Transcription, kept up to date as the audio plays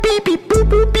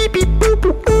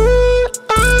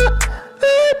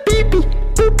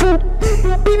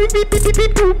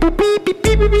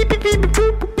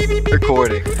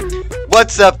recording.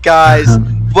 What's up, guys?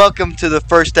 Welcome to the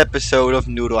first episode of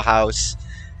Noodle House.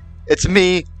 It's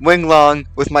me, Wing Long,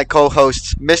 with my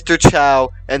co-hosts Mr.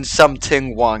 Chow and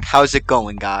Something Wong. How's it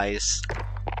going, guys?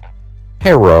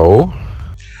 Hello.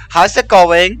 How's it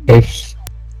going?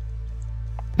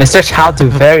 Mr. Chow do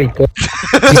very good.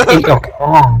 Just ate your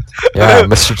cat. Yeah,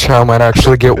 Mr. Chow might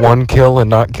actually get one kill and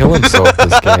not kill himself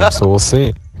this game, so we'll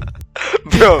see.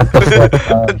 Bro,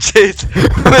 Chase,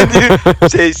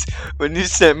 when you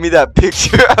sent me that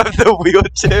picture of the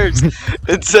wheelchairs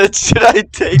and said, "Should I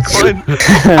take one?"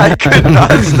 I could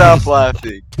not stop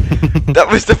laughing. That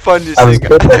was the funniest thing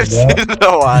I've seen in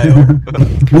a while.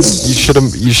 You should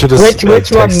have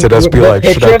texted us, be like,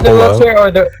 "Should I pull out?"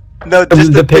 No,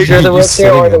 just the picture of the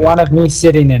wheelchair or the in one of me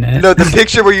sitting in it? No, the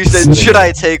picture where you said, "Should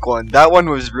I take one?" That one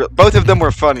was both of them were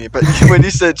funny, but when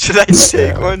you said, "Should I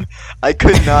take one?" I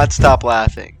could not stop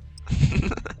laughing.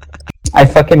 I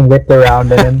fucking whipped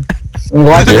around in him. And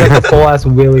watched him make a full ass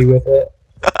wheelie with it.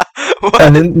 What?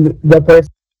 And then the person,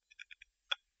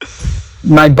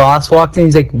 my boss walked in,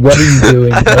 he's like, "What are you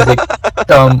doing?" And I was like,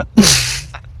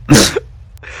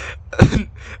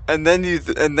 And then you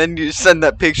send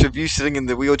that picture of you sitting in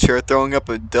the wheelchair throwing up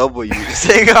a W,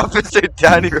 saying Officer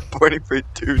Downey reporting for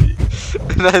duty,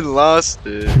 and I lost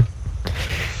it.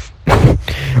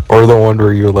 Or the one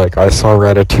where you're like, "I saw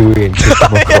Ratatouille and kicked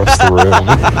him across the room."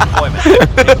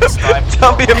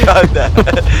 Tell me about that,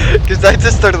 because I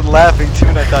just started laughing too,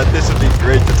 and I thought this would be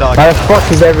great to talk why about. the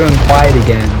fuck is everyone quiet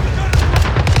again?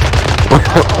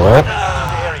 What?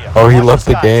 Oh, he left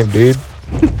the game, dude.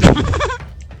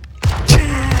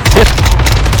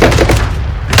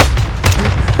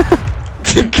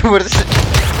 What is it?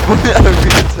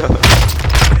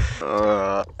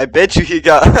 I bet you his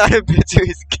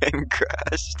game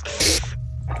crashed.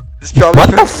 It's probably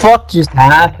What the fuck just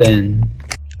happened?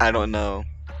 I don't know.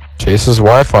 Chase's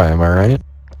Wi-Fi, am I right?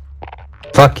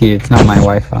 Fuck you, it's not my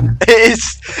Wi-Fi.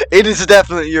 It is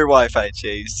definitely your Wi-Fi,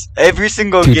 Chase. Every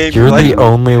single Dude, game you're like, the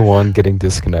only one getting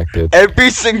disconnected.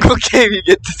 every single game you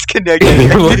get disconnected.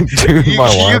 You're like, dude, my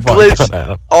you Wi-Fi glitch cut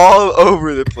out. all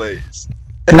over the place.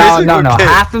 No. Every single game.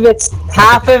 Half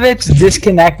of it's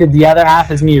disconnected. The other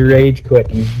half is me rage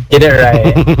quitting. Get it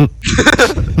right.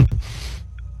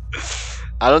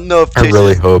 I don't know if I Chase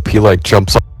really hope he like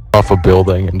jumps off a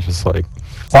building and just like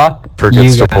Fuck.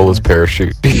 forgets you to pull guys. his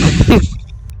parachute.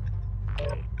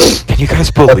 Can you guys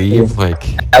believe like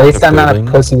At least the I'm not a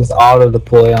building? pussy with auto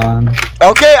deploy on.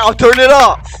 Okay, I'll turn it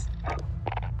off.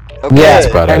 Okay. Yeah, That's a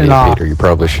bad turn it idea, off. Peter. You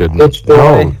probably shouldn't. Bitch boy.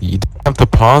 No, you don't have to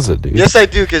pause it, dude. Yes, I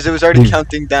do, because it was already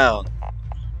counting down.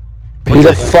 Who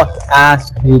the fuck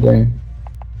asked Peter?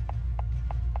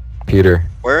 Peter.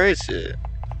 Where is it?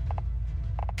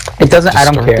 It doesn't. Just I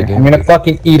don't start the care. game, I'm gonna dude.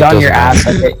 fucking eat It on your doesn't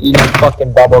ass like I eat on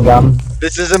fucking bubblegum.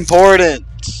 This is important.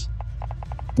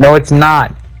 No, it's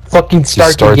not. Fucking Just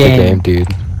start the game. dude.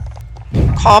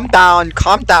 Calm down,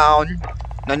 calm down.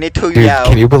 No need to Dude, yell.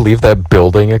 can you believe that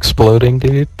building exploding,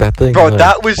 dude? That thing. Bro, like,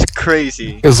 that was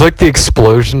crazy. It was like the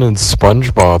explosion in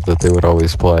SpongeBob that they would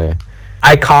always play.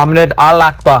 I commented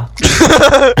Alakba.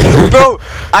 Bro,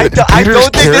 I Peter's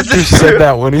don't think this character is said true.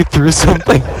 that when he threw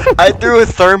something. I threw a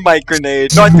thermite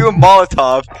grenade. No, I threw a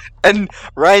Molotov. And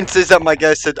Ryan says that my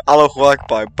guy said Allahu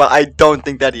Akbar, but I don't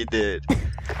think that he did.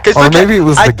 Or maybe it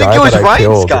was I the think guy it was that I Ryan's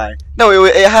killed. guy. No,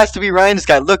 it has to be Ryan's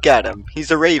guy. Look at him.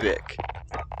 He's Arabic.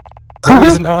 No,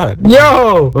 he's not.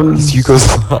 Yo. He's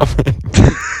Yugoslavian.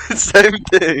 Same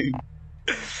thing.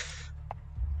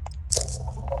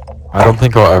 I don't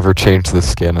think I'll ever change the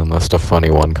skin unless a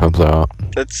funny one comes out.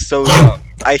 That's so dumb.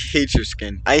 I hate your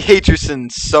skin. I hate your skin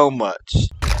so much.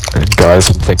 And guys,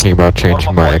 I'm thinking about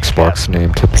changing my Xbox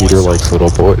name to Peter Likes Little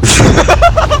Boys.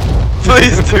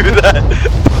 Please do that.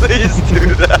 Please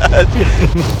do that.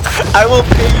 I will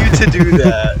pay you to do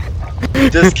that.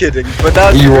 Just kidding. But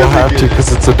that's You will really have to good.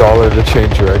 because it's $1 to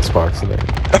change your Xbox name.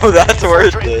 Oh, that's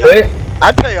worth it. Wait.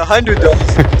 I'd pay $100.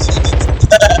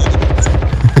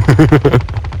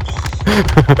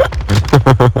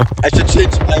 I should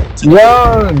change my.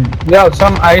 Yo,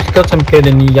 I just killed some kid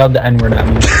and he yelled the N-word at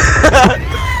me.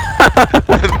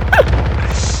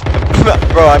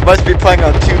 Bro, I must be playing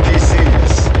on 2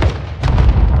 PCs.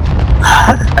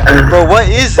 Bro, what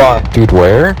is it? Dude,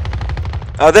 where?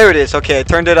 Oh, there it is. Okay, I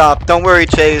turned it off. Don't worry,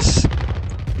 Chase.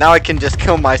 Now I can just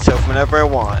kill myself whenever I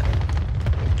want.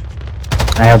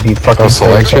 I hope you fucking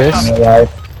select play Chase? on your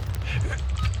life.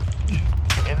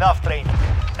 Enough training.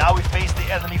 Now we face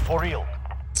the enemy for real.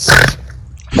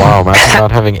 Wow, imagine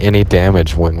not having any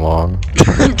damage, Wing Long.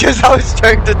 Because I was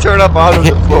trying to turn up auto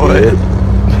deploy.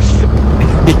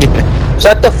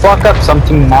 Shut the fuck up,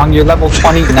 Something Long. You're level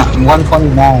 20, not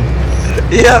 129.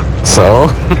 Yeah. So?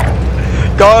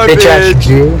 Bitch ass Garbage.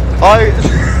 Jew.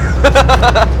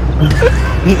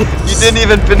 You didn't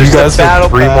even finish You guys the battle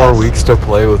have 3 pass. more weeks to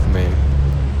play with me.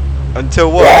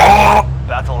 Until what?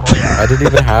 Battle Royale. I didn't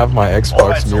even have my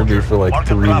Xbox near me for like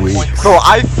 3 weeks. Bro,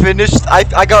 I finished.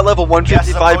 I got level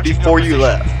 155 before you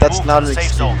left. That's not an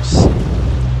excuse.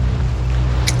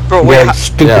 Bro, wait. Yeah,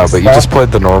 stupid Yeah, but you stuff. just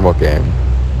played the normal game.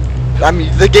 I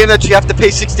mean, the game that you have to pay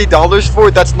 $60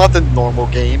 for. That's not the normal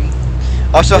game.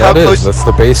 Also, Yeah, how it is. close? That's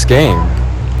the base game.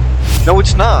 No,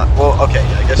 it's not. Well, okay.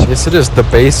 I guess. Yes, it is. The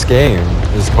base game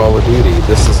is Call of Duty.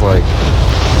 This is like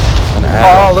an Oh,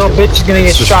 add-on little to it. bitch is gonna get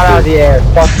It's just shot out of free. the air.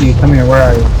 Fuck you. Come here. Where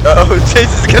are you? Oh,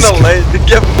 Chase is gonna land.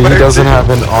 Get He doesn't have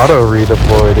an auto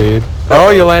redeploy, dude. Oh,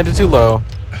 you landed too low.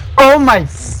 Oh my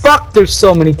fuck! There's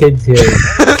so many kids here.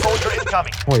 Soldier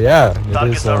incoming. Well, yeah, it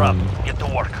Targets is. are up. Get to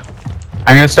work.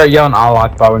 I'm gonna start yelling Allah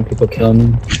Akbar when people kill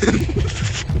me.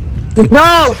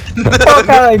 No! Fuck!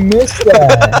 How I missed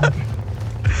that.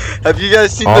 Have you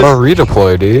guys seen Auto this?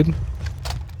 redeploy, dude.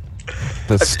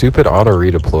 The stupid auto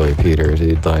redeploy, Peter,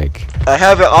 dude. Like, I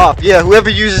have it off. Yeah, whoever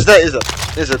uses that is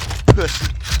a pussy.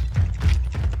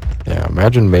 yeah,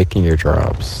 imagine making your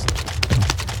drops.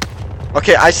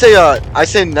 Okay, I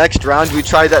say next round we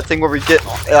try that thing where we get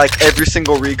like every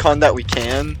single recon that we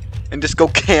can and just go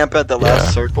camp at the last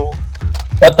Yeah. circle.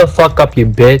 Shut the fuck up, you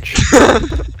bitch.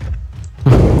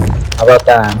 How about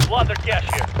that? Slaughter cash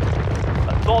here.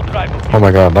 Assault rifle. Oh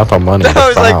my god, not the money. I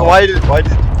was like, foul. why did?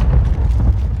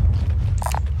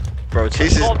 Bro,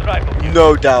 Chase is Assault rifle.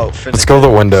 no doubt finna. Let's go to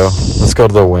the window. Let's go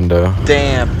to the window.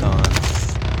 Damn, Don.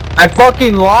 I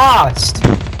fucking lost!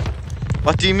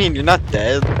 What do you mean? You're not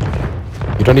dead?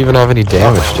 You don't even have any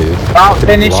damage, dude. Oh, Could've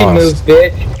finishing lost. moves,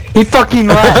 bitch. He fucking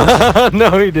left.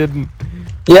 No, he didn't.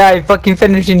 Yeah, he fucking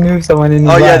finishing moves someone in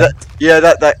the Oh yeah,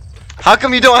 that. How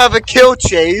come you don't have a kill,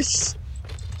 Chase?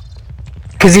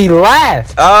 Cause he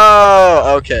left!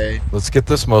 Oh, okay. Let's get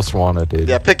this most wanted, dude.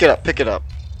 Yeah, pick it up, pick it up.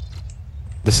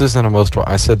 This isn't a most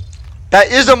wanted. I said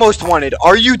That is a most wanted.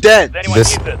 Are you dead? Does anyone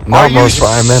this. need this? Are Not you most.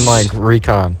 I meant like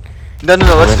recon. No,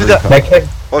 let's do that. That kid,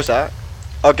 What was that?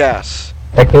 Oh, gas.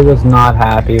 that kid was not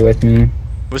happy with me.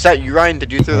 Was that you, Ryan?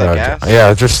 Did you throw that gas? Yeah,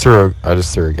 I just threw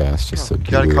a gas just to You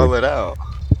be gotta weird. call it out.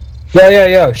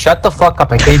 Yo, shut the fuck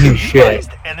up, I can't do shit.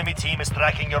 Advised, enemy team is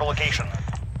tracking your location.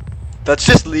 Let's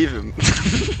just leave him.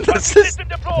 Let's just. System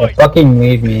Yeah, deployed. fucking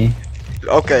leave me.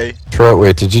 Okay.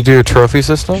 Wait, did you do a trophy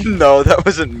system? No, that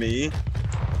wasn't me.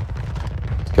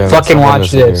 Okay, Fucking someone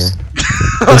watch isn't this. here.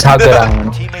 This is how good I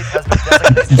am. Teammate has been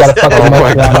designated. You gotta fucking Oh look my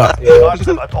around. God. Guard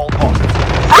them at all costs.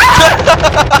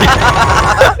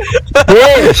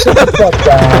 Yeah, shut the fuck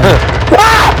down.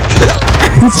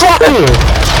 Fuck you!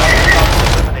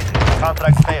 Eliminated.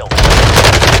 Contract failed.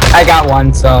 I got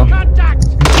one, so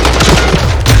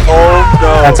Oh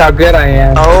no. that's how good I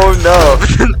am. Oh no.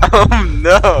 Oh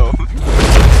no.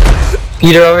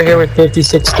 Peter over here with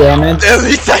 56 damage. At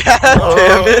least I had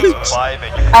damage. 5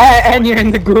 and you And you're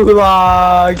in the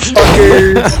gulag,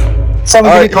 fuckers.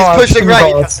 Someone Alright, call he's pushing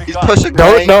right. us. He's pushing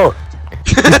No, right. no.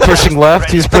 He's pushing left.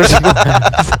 He's pushing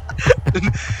left.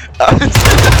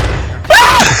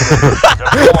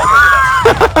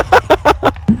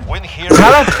 win here.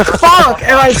 How the fuck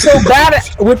am I so bad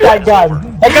with that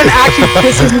gun? That gun actually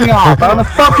pisses me off. I wanna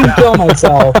fucking kill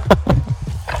myself.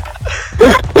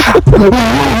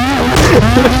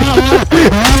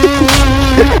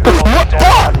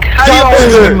 How do you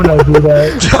always win when I do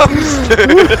that?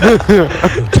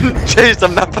 Dumpster. Chase,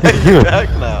 I'm not playing you back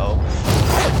now.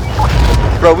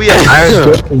 Bro, we have I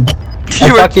was joking. I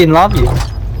you were- fucking love you.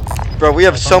 bro, we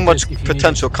have so much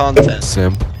potential content.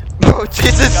 Simp. Bro,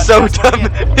 Chase is so dumb.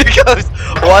 He goes,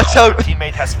 watch how.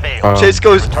 Teammate has failed. Chase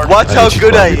goes, watch I how need you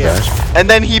good to I call me am. back. And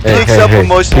then he Hey, picks hey, up hey, a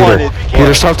most Peter. wanted.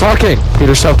 Peter, stop talking.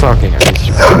 Peter, stop talking. I need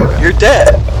you to call me back. You're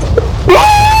dead.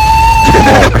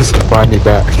 Oh, he's gonna find me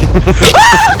back.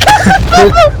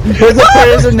 There's a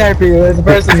person there, Peter. There's a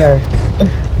person there.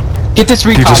 Get this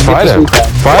recon. You just get fight this him. recon.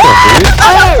 Fight him, dude.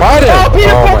 Fight him. Oh,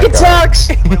 Peter Oh my fucking God. sucks.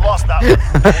 We lost that one.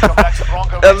 We'll come back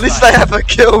stronger At next least time. I have a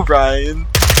kill, Brian.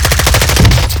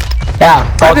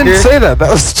 Yeah, I didn't fucker. say that. That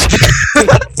was.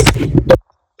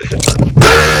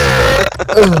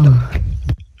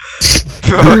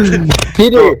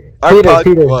 Peter, Our pod-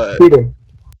 Peter, what? Peter.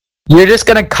 You're just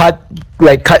gonna cut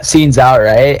scenes out,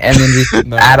 right? And then just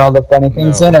No. add all the funny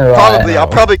things No. in, or what? Probably, I'll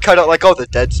No. probably cut out like all the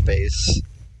dead space.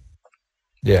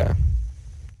 Yeah.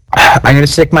 I'm gonna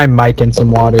stick my mic in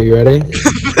some water. You ready?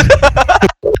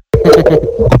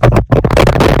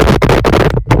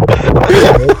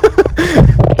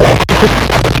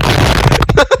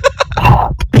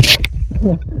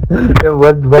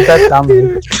 What's that sound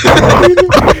like?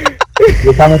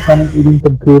 You're kind of eating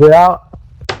some Peter out?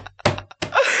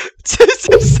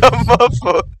 so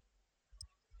muffled.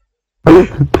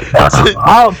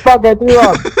 Oh fuck! I threw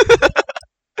up.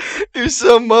 You're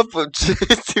so muffled, you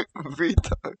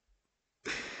retard.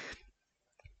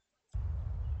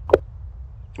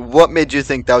 What made you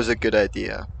think that was a good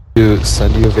idea? To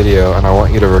send you a video, and I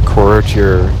want you to record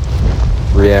your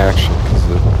reaction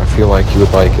because I feel like you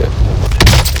would like it.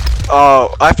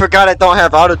 Oh, I forgot I don't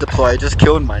have auto deploy. I just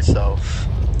killed myself.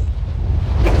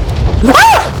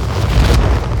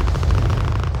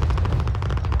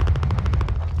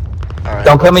 Alright,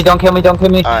 Don't kill me! Don't kill me! Don't kill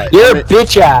me! Alright, You're a let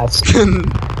bitch ass.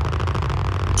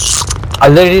 I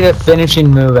literally did a finishing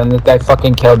move, and this guy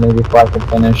fucking killed me before I could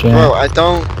finish it. Bro, I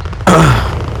don't.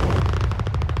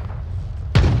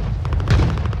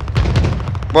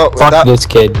 Well, Fuck this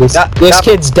kid. This that-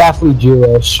 kid's definitely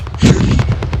Jewish.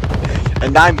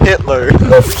 and I'm Hitler.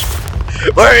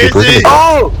 Where is he?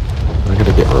 Oh! I'm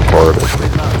gonna get recorded.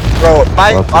 Bro,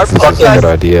 Well, our this is a good podcast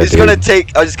idea, is dude.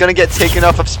 gonna get taken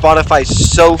off of Spotify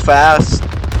so fast.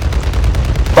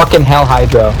 Fucking hell,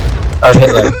 Hydro. Or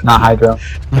Hitler, not Hydro.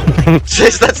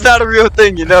 Chase, that's not a real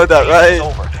thing. You know that, It's right?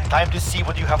 over. Time to see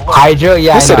what you have learned. Hydro?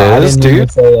 Yeah, Yes, I know. it I is, didn't even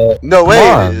dude. say it. No way.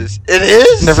 Come on. It is. It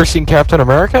is. Never seen Captain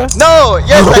America? No.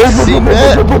 Yes, I've seen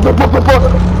that.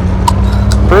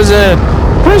 Prison!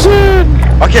 Prison!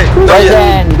 Okay. No,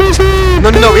 yeah. Prison!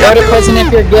 No. We Go have to to. prison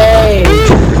if you're gay!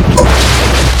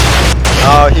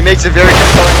 Oh, he makes a very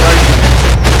compelling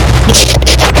argument.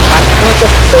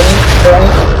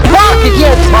 Fuck, you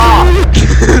can't talk!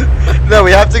 No,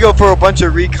 we have to go for a bunch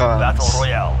of recons. Battle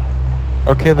Royale.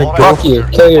 Okay, then go Fuck you,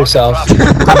 kill yourself.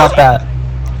 How about that?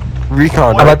 recon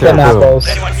How right about there, them boom. apples?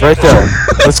 Right there.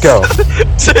 Let's go.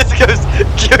 Chase goes,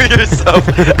 kill yourself.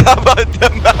 How about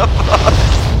them apples?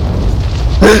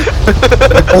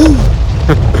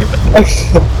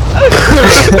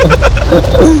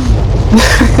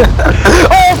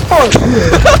 Oh fuck!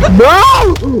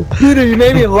 No! Peter, you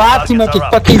made me laugh too much. You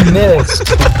fucking missed.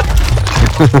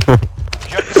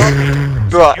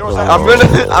 Bro, I'm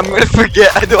gonna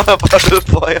forget I don't have auto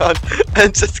deploy on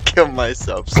and just kill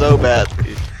myself so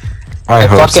badly. I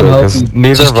hope so, fucking hope because you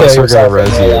neither just of us kill are gonna yourself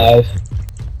res in real you. life.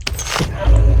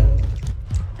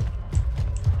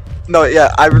 No,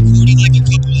 yeah, I recorded like a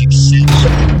couple like 6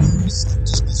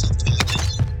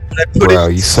 and I put Wow,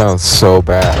 it. you sound so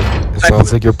bad. It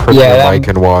sounds like you're putting Yeah, your I'm- mic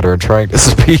in water and trying to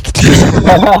speak to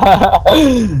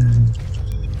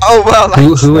Oh well,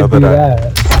 Who would do Now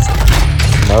that?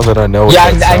 Now that I know what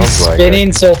Yeah, that I'm sounds like.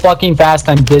 spinning so fucking fast.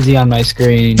 I'm busy on my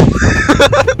screen.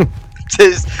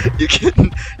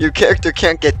 your character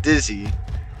can't get dizzy.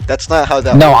 That's not how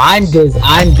that No, works. I'm dizzy.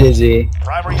 I'm dizzy.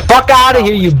 Primary Fuck out of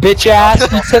here, you bitch ass!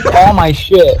 You took all my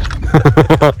shit.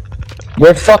 You're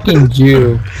a fucking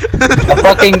Jew.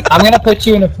 I'm gonna put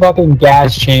you in a fucking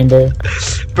gas chamber.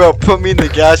 Bro, put me in the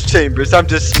gas chambers. I'm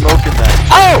just smoking that.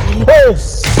 Oh! Oh!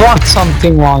 Fuck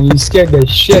something wrong. You scared the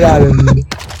shit out of me.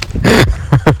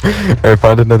 Alright,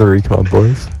 find another recon,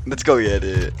 boys. Let's go get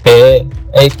it. Hey,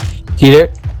 Peter.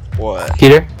 What?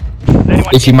 Peter.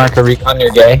 If you mark a recon,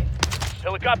 you're gay.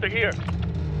 Helicopter here.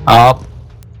 Oh.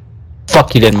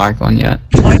 Fuck, you didn't mark one yet.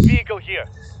 Light vehicle here.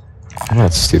 I'm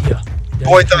not stupid.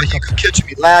 Boy, thought you could catch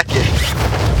me lacking.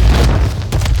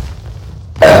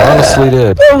 I honestly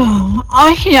did.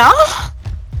 Yeah?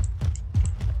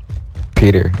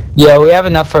 Peter, Yeah, we have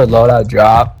enough for a loadout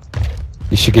drop.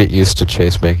 you should get used to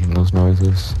Chase making those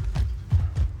noises.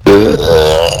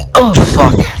 Oh,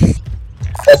 fuck.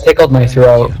 That tickled my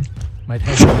throat.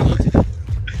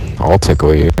 I'll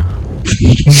tickle you.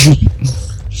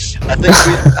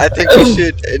 I think we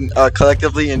should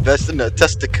collectively invest in a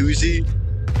testacuzzi.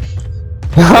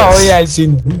 Oh yeah, I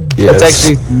seen. Yes. That's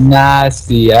actually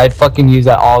nasty. I'd fucking use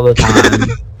that all the time.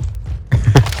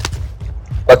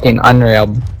 Fucking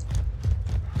unreal.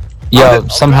 Yo,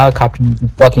 some helicopter needs to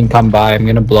fucking come by. I'm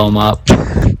gonna blow them up.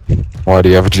 Why, do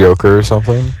you have a Joker or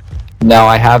something? No,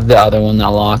 I have the other one that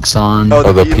locks on. Oh,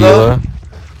 Oh, the Pila? Pila?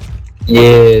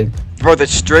 Yeah, Bro, the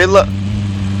straight up.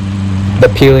 the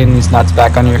peeling these nuts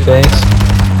back on your face.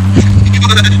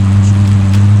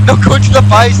 No, go to the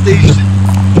fire station.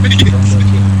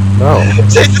 No.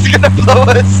 Chase is gonna blow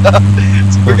us up.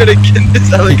 So we're gonna get in this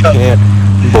He helicopter.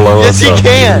 can't blow Yes, us he up.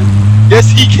 can. Yes,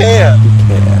 he can. He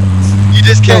can't. You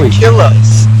just No, can't he kill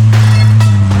us.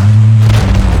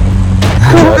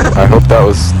 I hope that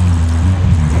was...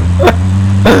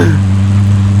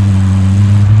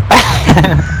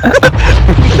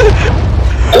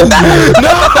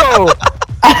 No!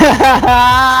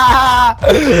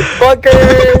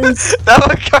 Fuckers! That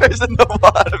one car's in the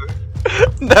water.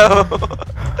 No.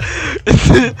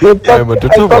 I'm under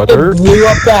the water. Blew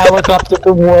up the helicopter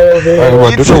from way over I'm here.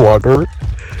 under the water.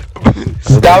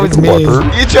 That was me.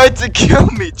 You tried to kill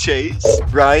me, Chase.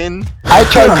 Ryan. I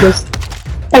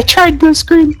tried to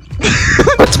scream.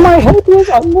 But my head was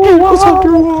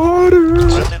underwater.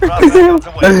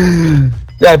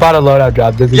 Yeah, I bought a loadout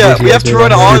drop. Yeah, we have to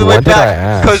run all the way When did I back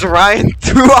ask? because Ryan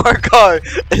threw our car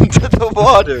into the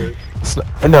water.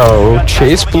 No,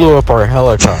 Chase blew up our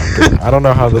helicopter. I don't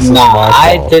know how this is Nah, my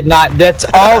I fault. did not. That's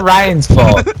all Ryan's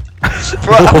fault.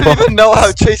 Bro, I don't even know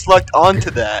how Chase lucked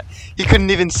onto that. He couldn't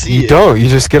even see You it. don't. You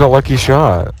just get a lucky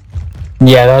shot.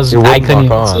 Yeah, that was. It I wouldn't couldn't even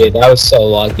lock on. see it. That was so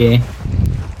lucky.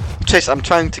 Chase, I'm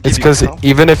trying to give It's you because help.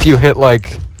 even if you hit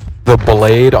like the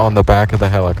blade on the back of the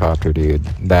helicopter, dude,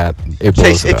 that it blows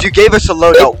Chase, it if up. you gave us a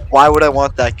loadout, why would I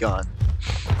want that gun?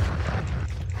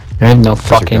 I have no your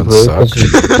fucking gun clue.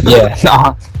 sucks. Yeah,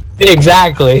 nah,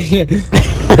 exactly.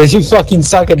 Because you fucking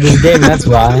suck at this game. That's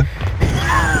why.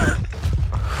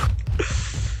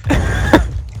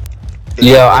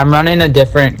 Yo, I'm running a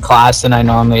different class than I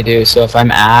normally do, so if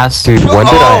I'm asked, Dude, when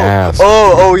did I ask?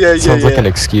 Oh, yeah, Sounds like an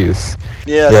excuse.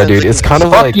 Yeah, Yeah, sounds dude, like it's an kind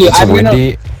of Fuck like you, it's I'm gonna-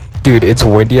 windy. Dude, it's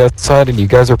windy outside, and you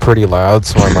guys are pretty loud,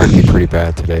 so I might be pretty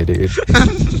bad today, dude.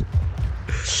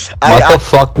 what the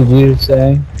fuck did you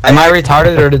say? Am I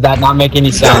retarded or did that not make any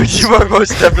No, sense? you are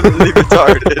most definitely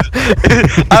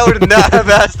retarded. I would not have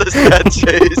asked us that,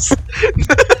 Chase.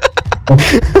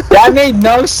 That made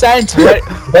no sense.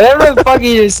 Whatever the fuck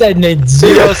you just said made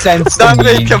zero sense to That me.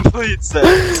 made complete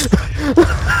sense.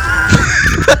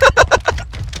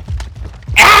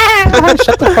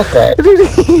 Shut the fuck up,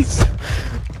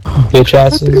 bitch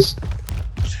asses.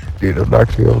 Dude, I'm not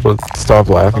gonna be able to stop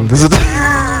laughing. This is.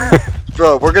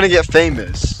 Bro, we're gonna get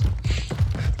famous.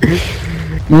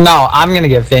 No, I'm gonna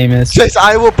get famous. Chase,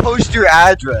 I will post your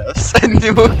address and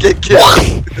you will get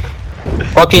killed.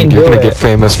 Fucking You're do gonna it. get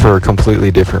famous for a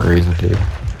completely different reason, dude.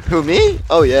 Who, me?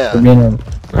 Oh, yeah. No,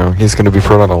 he's gonna be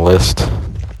put on a list.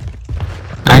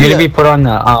 I'm gonna be put on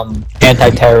the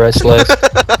anti-terrorist list.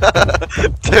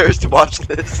 Terrorist watch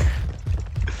list.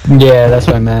 Yeah, that's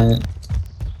what I meant.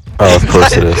 Oh, of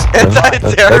course it is.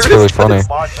 That's really funny.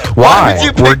 Why would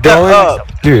you We're pick that going,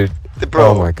 up? dude. Bro,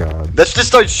 Oh my god, let's just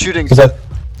start shooting. 'Cause I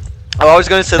Oh, I was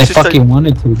gonna say, let's just fucking start.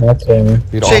 wanted to. That's why.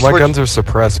 dude. Chase, All my we're- guns are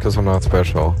suppressed because I'm not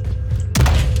special.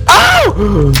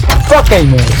 Oh! Fuck, I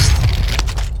missed.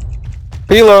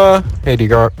 Pila, hey,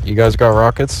 you guys got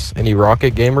rockets? Any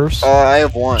rocket gamers? I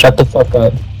have one. Shut the fuck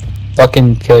up.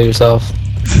 Fucking kill yourself.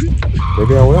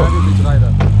 Maybe I will.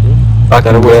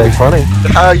 Fucking That would be good. funny.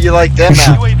 How you like them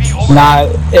out? UAV over. Nah,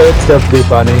 it's still pretty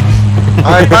funny.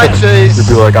 Alright, bye, Chase. You'd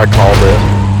be like, I called it.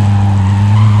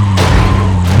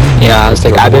 Yeah, I was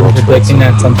like, I've been predicting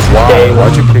that since day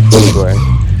Why'd you one. pick this way?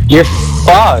 You're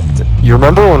fucked. You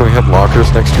remember when we had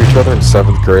lockers next to each other in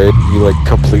 7th grade? You like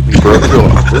completely broke your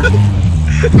locker.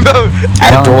 No, I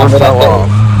The don't door remember fell that off.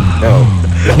 No.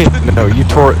 No, you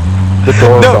tore the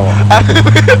door no. fell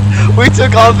off. We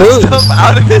took all the Whose? stuff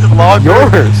out of his locker.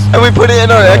 Yours. And we put it in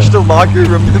our Yeah. extra locker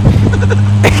room.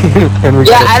 And we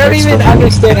Yeah, kept I don't next even to-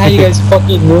 understand how you guys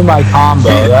fucking knew my combo.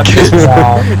 That's just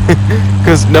bad.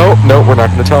 Cause no, we're not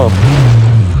gonna tell him.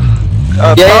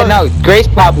 Yeah, no, Grace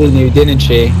probably knew, didn't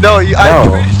she? No, I'm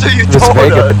No, pretty sure you Miss told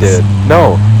Vega us. did.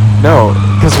 No,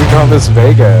 cause we got Miss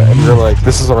Vega, and we're like,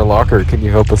 this is our locker. Can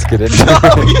you help us get into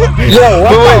it? Yo,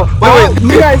 what Wait, the fuck?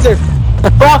 You guys are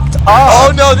fucked up.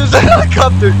 Oh no, there's a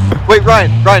helicopter. Wait,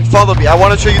 Ryan, follow me. I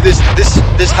want to show you this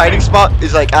hiding spot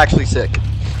is like actually sick.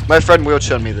 My friend Will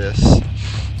showed me this.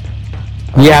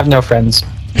 You have no friends.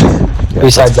 Yeah,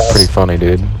 Besides that's us. pretty funny,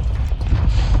 dude.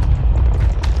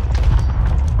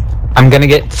 I'm gonna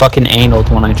get fucking anal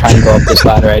when I try and go up this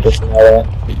ladder. I just know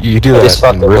that. You do I that just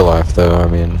in fucked real life, though. I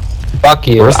mean, Fuck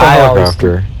you. where's the I always-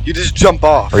 helicopter? You just jump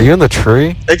off. Are you in the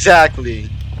tree? Exactly.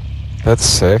 That's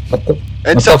sick. What the,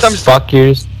 And what sometimes, the fuck?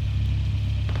 You're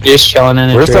just chilling in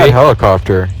a Where's tree. that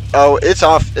helicopter? oh, it's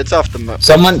off the map.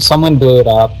 Someone blew it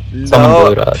up. Someone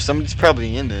blew it up. Somebody's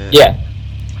probably in it. Yeah.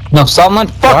 No, someone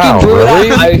fucking Wow, blew really?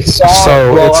 it up. I saw it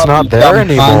So blow it's up, not you there dumb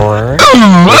cunt. anymore. If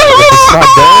it's not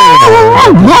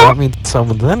there anymore, that means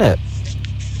someone's in it.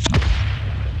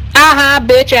 Aha,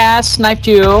 bitch ass, sniped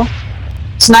you.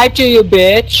 Sniped you, you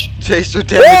bitch. Chase, your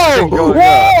damage has been going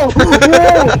up.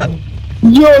 whoa.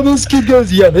 Yo, this kid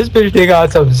goes, yeah, this bitch they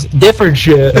got some different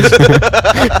shit.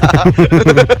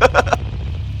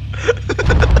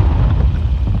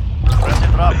 Friendly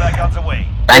drop back on the way.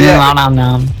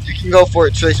 You can go for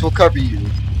it, Chase. We'll cover you.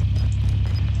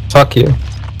 Fuck you.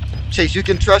 Chase, you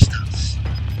can trust us.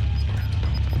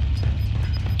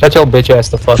 Shut your bitch ass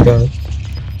the fuck up.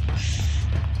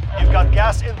 You've got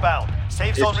gas inbound.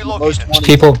 Safe zone It's the relocated. most wanted.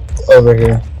 People over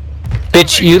here.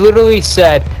 Bitch, you literally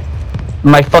said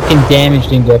my fucking damage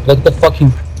didn't go up. Look at the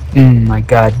fucking My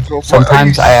god. Bro, what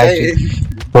Sometimes are you I actually. saying?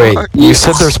 Wait, you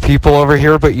said there's people over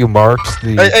here, but you marked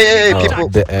the Hey, people.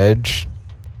 the edge.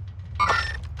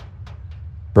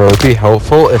 Bro, it'd be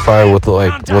helpful if I would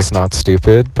was not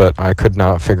stupid, but I could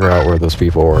not figure out where those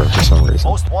people were for some reason.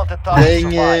 Most wanted target Dang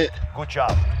survived. it. Good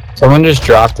job. Someone just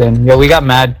dropped in. Yo, we got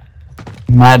mad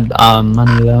money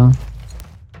though.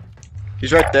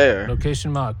 He's right there.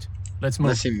 Location marked. Let's move.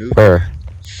 Unless he moved. Where?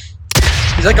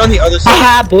 He's like on the other side.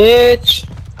 Ah, bitch!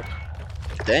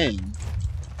 Dang.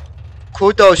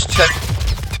 Kudos check.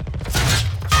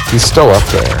 He's still up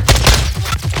there.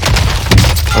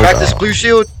 Crack this blue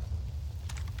shield.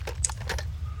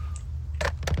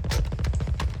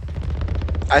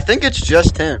 I think it's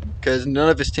just him, because none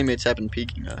of his teammates have been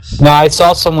peeking us. No, I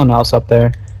saw someone else up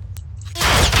there.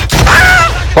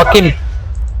 Fucking.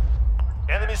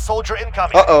 Enemy soldier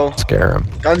incoming. Uh-oh. Scare him.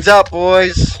 Guns out,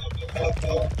 boys.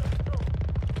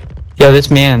 Yeah,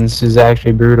 this man's is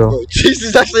actually brutal. Oh, Chase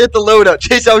is actually at the loadout.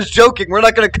 Chase, I was joking. We're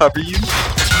not gonna cover you.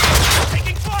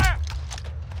 Taking fire.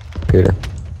 Peter.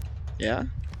 Yeah?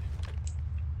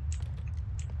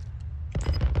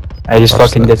 I just Watch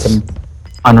fucking did this. some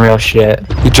unreal shit.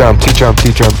 He jumped.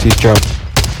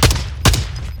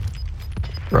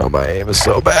 Bro, my aim is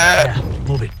so bad.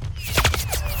 Move it.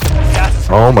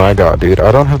 Oh my god, dude.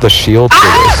 I don't have the shield for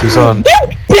this. He's on.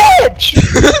 Bitch!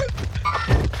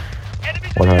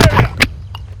 What happened?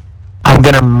 I'm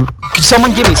gonna.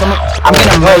 Someone give me someone. I'm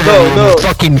gonna murder no. your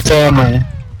fucking family.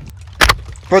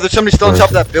 Bro, there's somebody still on top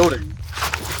of that building.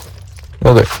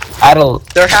 No,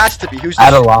 There has to be. Who's I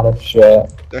had a this? lot of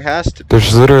shit. There has to be.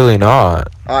 there's literally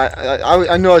not.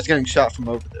 I know I was getting shot from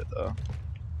over there, though.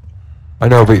 I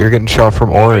know, but you're getting shot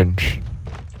from orange.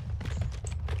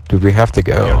 Dude, we have to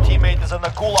Your go. teammate is in the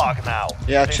gulag now.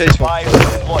 Yeah, They Chase survived and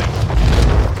deployed.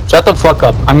 Shut the fuck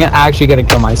up. I'm actually gonna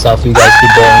kill myself. You guys keep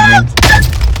boring me.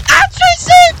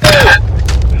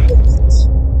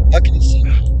 How can you see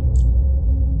me?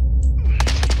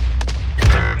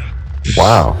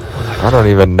 Wow. I don't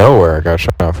even know where I got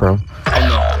shot from.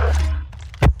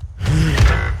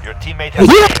 Your teammate has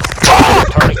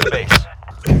returning to base.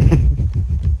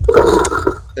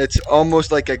 It's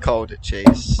almost like I called it,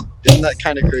 Chase. Isn't that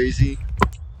kind of crazy?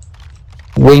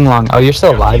 Winglong. Oh, you're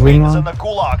still Your alive, teammate is in Winglong? the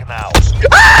gulag now.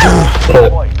 Oh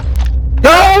Deployed.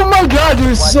 my god,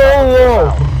 you're so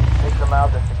low! Take them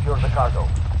out and secure the cargo.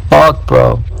 Fuck,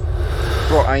 bro.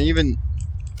 Bro, I even...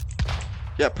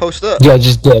 Yeah, post up. Yeah,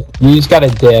 just dip. You just gotta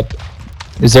dip.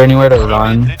 Is there anywhere to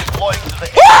run? Deploying to the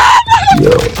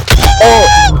Yo.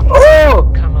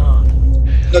 Oh! Come on.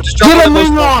 No, just drop Get on him, the most-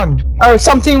 Winglong! Or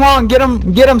something wrong. Get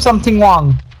him something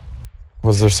wrong.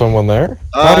 Was there someone there?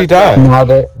 How'd he no. die? No,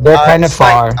 they're kind of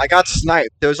sniped. far. I got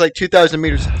sniped. There was like 2,000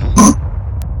 meters.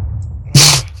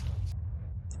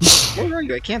 Where are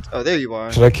you? I can't. Oh, there you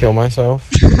are. Should I kill myself?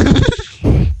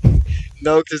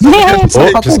 No, because Yeah, it's Oh,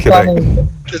 fucking just kidding.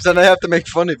 funny. then I have to make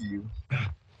fun of you.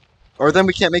 Or then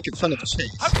we can't make it fun of Chase.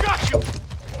 I've got you.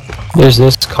 There's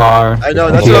this car. I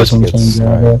know, that's You what I guys was- can change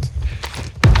that.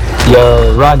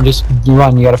 Yo, run, just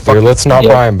run. You gotta fuck. Here, let's not yeah.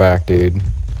 buy him back, dude. We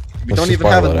Let's don't just even buy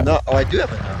have that out. enough. Oh, I do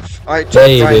have enough. Alright, Yeah,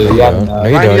 you Ryan, do. You have No, enough. no,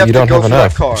 you Ryan, you don't. have You to don't go have for that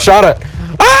enough. car. Shot it!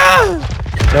 Ah!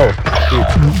 No,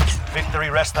 dude. Victory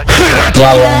rests on you.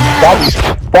 Yeah,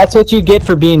 Ryan. That's what you get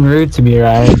for being rude to me,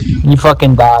 right? You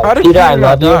fucking died. How did Peter, you I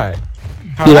love you. die?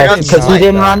 Peter, I got because he sniped.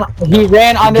 didn't run. He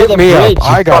ran under Get the me up. bridge.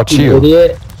 I got fucking you.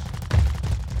 Idiot.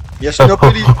 Yes,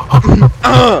 nobody.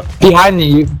 Behind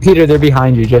you, Peter. They're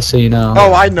behind you. Just so you know.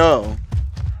 Oh, I know.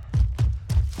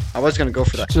 I was gonna go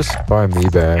for that. Just buy me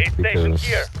back Aid station because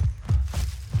here.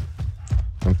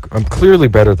 I'm clearly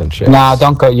better than Chase. Nah,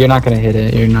 don't go. You're not gonna hit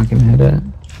it. You're not gonna hit it.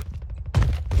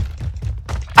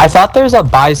 I thought there's a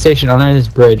buy station under this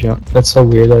bridge. That's so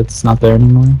weird that it's not there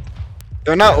anymore.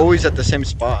 They're not always at the same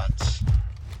spots.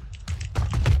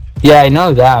 Yeah, I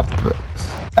know that, but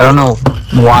I don't know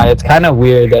why. It's kind of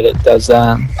weird that it does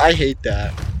that. I hate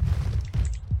that.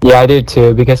 Yeah, I do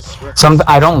too, because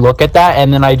I don't look at that,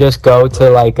 and then I just go to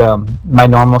like my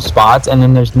normal spots, and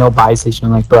then there's no buy station.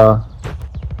 I'm like, bro,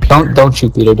 don't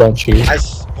shoot, Peter, don't shoot.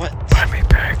 What? Buy me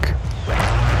back.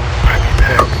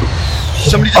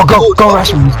 Somebody Oh, just pulled go up.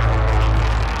 rush me.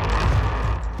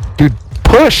 Dude,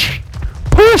 push!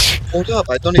 Push! Hold up,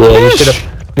 I don't Yeah, even. you Push! should've.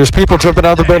 There's people jumping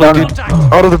out of the building, dude.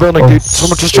 Out of the building, dude.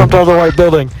 Someone just jumped out of the white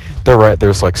building. They're right.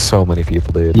 There's like so many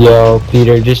people, dude. Yo,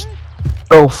 Peter, just.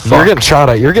 Oh You're fuck. getting shot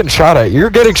at. You're getting shot at. You're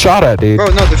getting shot at, dude. Bro,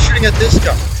 no, they're shooting at this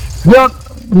guy.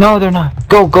 No, they're not.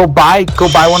 Go buy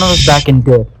one of us back and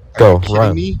dip. Go, Are you kidding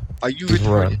run. me? Are you Just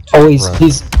run. retarded? Oh, Right.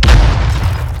 he's.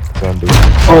 Run, dude.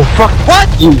 Oh fuck.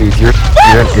 What? You Dude, you're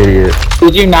an idiot.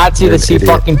 did you not see You're the an idiot. C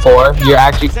fucking 4? You're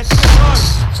actually.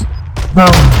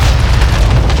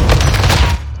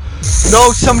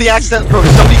 No, somebody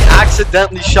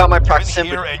accidentally shot my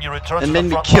proximity and made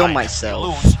me kill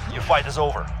myself. Your fight is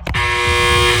over.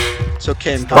 It's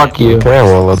okay, I'm Fuck dying. you. Okay,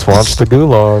 well, let's watch the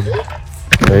gulag.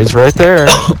 He's right there.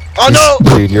 Oh no!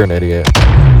 Dude, you're an idiot.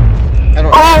 I don't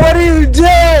Oh, what are you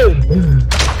doing?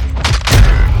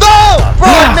 No! Bro,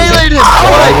 I meleeed him!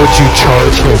 Why would you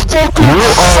charge him? You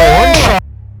are one shot.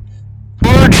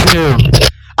 Charge him.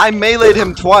 I meleeed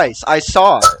him twice. I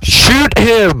saw it. Shoot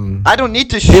him. I don't need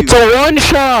to shoot. It's a one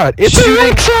shot. It's a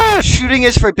one shot. Shooting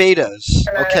is for betas.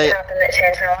 Okay.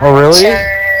 Oh, really?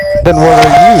 Then what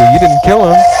are you? You didn't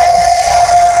kill him.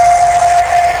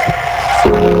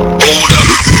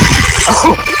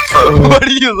 What are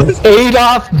you listening?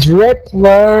 Adolf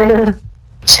Drippler.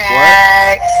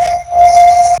 Check.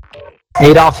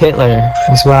 Adolf Hitler.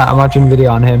 That's what I'm watching a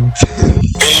video on him.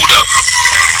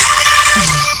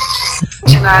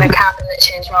 Traumatic happened that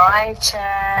changed my life.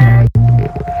 Check.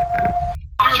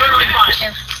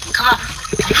 Come on.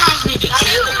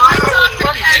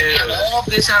 Get all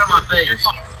this out of my face.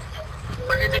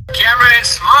 Look at the camera and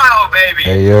smile, baby.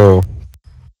 Hey, yo.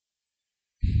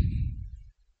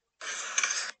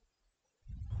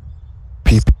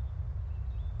 Peep.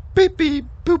 Beep beep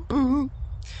boop boo.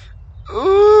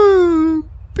 Ooh.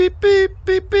 Beep beep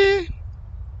beep beep.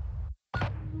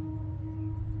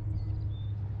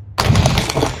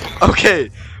 Okay.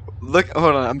 Look,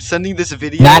 hold on. I'm sending this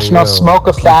video. National Smoke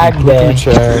a Fag Day.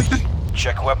 Check.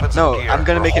 Check weapons No, and gear. I'm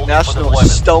gonna make it We're holding for national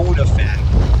deployment. stone effect.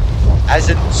 As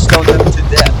in stone them to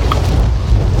death.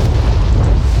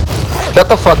 Shut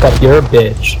the fuck up, you're a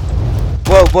bitch.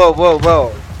 Whoa, whoa, whoa,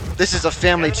 whoa. This is a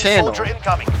family Enemy channel. soldier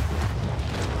incoming.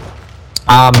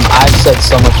 I've said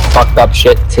so much fucked up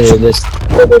shit to this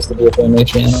for this to be a family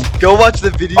channel. Go watch the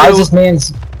video. Why is this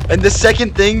man's... And the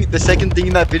second thing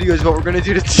in that video is what we're gonna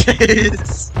do to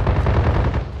Chase.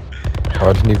 Oh,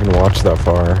 I didn't even watch that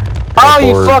far. Oh, I'm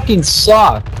you bored. fucking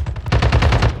suck!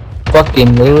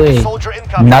 Fucking Lily. Soldier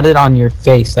incoming. Nutted on your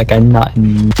face like a nut in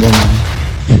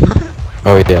women.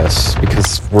 Oh, yes,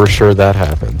 because we're sure that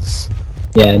happens.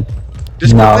 Yeah.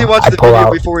 Just No, quickly watch I the pull video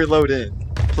out. before we load in.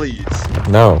 Please.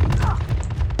 No.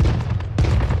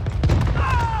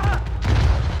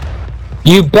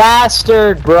 You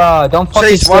bastard, bro! Don't fucking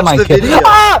Chase, steal watch my the kid. video.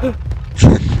 Ah!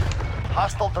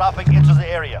 Hostile dropping into the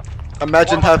area.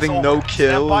 Imagine Warm up having is no over.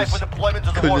 Stand by kills. for deployment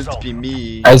to the war Couldn't zone. be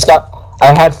me.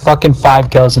 I had fucking 5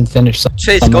 kills and finished some.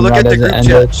 Chase, go someone look right at the as it group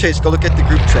ended. chat. Chase, go look at the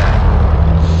group chat.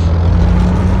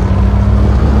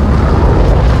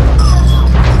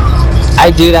 I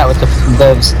do that with the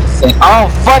thing. Oh,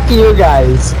 fuck you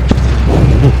guys!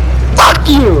 Fuck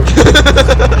you!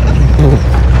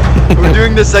 We're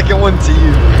doing the second one to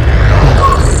you.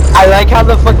 I like how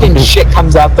the fucking shit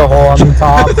comes out the hole on the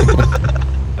top.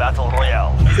 Battle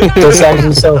Royale. That's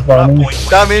actually so funny.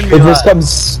 That made me It just laugh. comes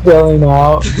spilling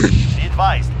out. Be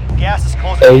advised, gas is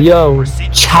closing. Hey in. yo,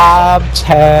 Proceed to chop Hey,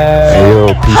 tag.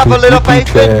 yo, Have a little pee-pee,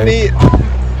 faith in check. me.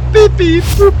 Beep beep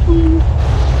boop boop.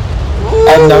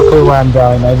 I have no clue where I'm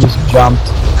going. I just jumped.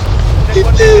 Beep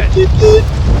beep beep beep.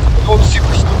 Oh, I'm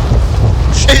super stupid.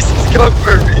 Chase is going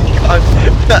for a recon.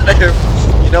 Not here.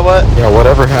 You know what? Yeah,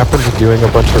 whatever happened to doing a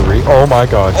bunch of Oh my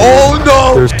god, dude. Oh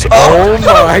no! There's oh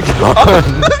my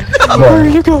god! Where are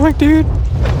you going, dude?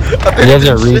 You guys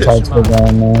are Shit. retards for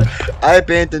going there. I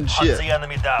abandoned Hunt shit. the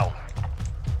enemy down.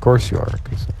 Of course you are,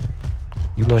 'cause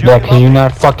you like Yeah, cause you're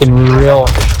not fucking real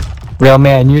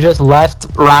man. You just left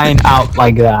Ryan out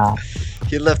like that.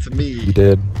 He left you me,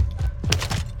 did.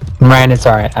 Ryan, it's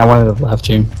alright. I wanted to have left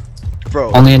you. bro.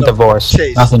 Only in no, divorce.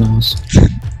 Chase. Nothing else.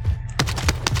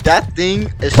 That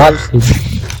thing is What? so.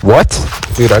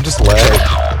 What? Dude, I just lagged.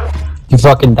 You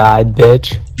fucking died,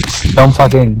 bitch. Don't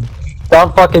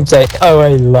fucking say, oh,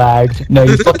 I lagged. No,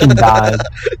 you fucking died.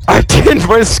 I did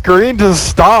my screen just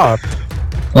stopped.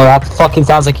 Well, that fucking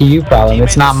sounds like a you problem.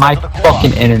 It's not my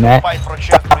fucking internet. Fight for a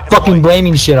chance to Stop fucking redeploy.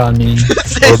 blaming shit on me. Or at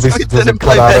Chase, least we it didn't doesn't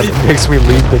play cut out. anything. It makes me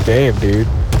leave the game, dude.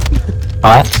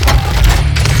 What?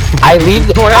 I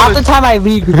leave. Boy, I Half was- the time I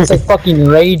leave because I fucking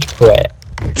rage quit.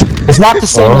 It's not the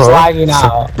same as lagging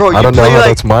out. Bro, I you don't know play how like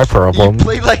that's my problem. you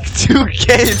play like 2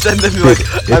 games and then you're like,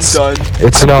 I'm It's- done.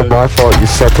 It's I'm not done. my fault you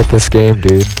suck at this game,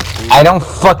 dude. I don't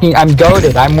fucking. I'm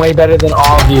goated. I'm way better than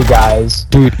all of you guys.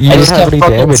 Dude, you I don't just have can't any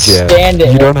fucking damage yet. stand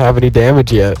it. You don't have any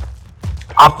damage yet.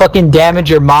 I'll fucking damage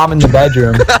your mom in the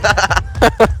bedroom.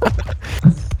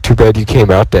 Too bad you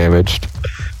came out damaged.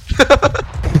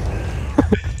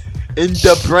 In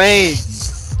the brain.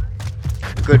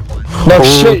 Good one. No Oh,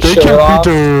 shit, thank you, Sherlock.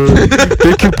 Peter.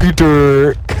 Thank you,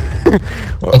 Peter. I'm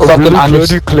fucking really glad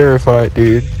underst- you clarified,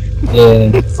 dude. Yeah,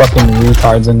 fucking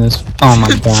retards in this. Oh my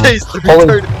god. Chase, the Holy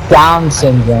retard. Down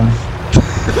syndrome.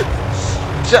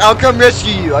 I'll come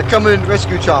rescue you. I come in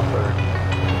rescue chopper.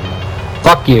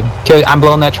 Fuck you. I'm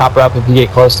blowing that chopper up if you get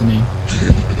close to me.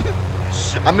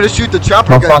 I'm gonna shoot the chopper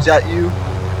Don't guns fuck- at you.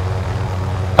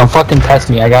 Don't fucking test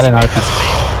me. I got an RPG.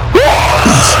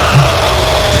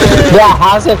 Yeah,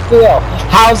 how's it feel?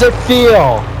 How's it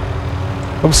feel?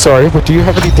 I'm sorry, but do you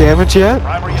have any damage yet?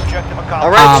 Primary objective accomplished.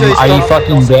 Alright, Chase. Are you don't-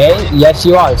 fucking gay? Yes,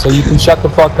 you are. So you can shut the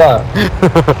fuck up.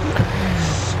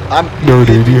 No,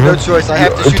 dude, you no have choice. I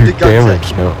have to you shoot the do guns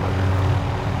damage. at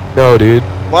you. No, dude.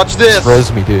 Watch this. Just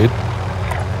res me, dude.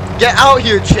 Get out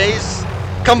here, Chase.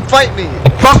 Come fight me.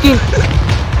 Fucking.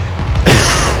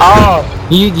 Oh,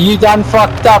 you done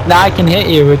fucked up. Now I can hit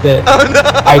you with it. Oh no.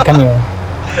 Alright, come here.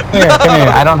 Come here.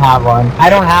 I don't have one. I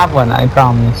don't have one. I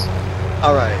promise.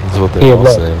 Alright. That's what they Here, all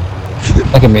look. say.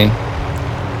 Look at me.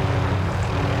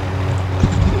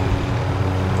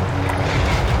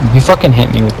 You fucking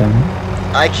hit me with them.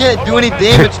 I can't do any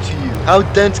damage to you. How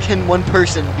dense can one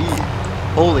person be?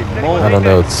 Holy moly. I don't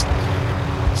know. It's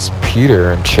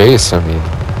Peter and Chase. I mean,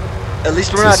 At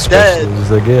least it's we're as not special dead. as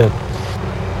they get.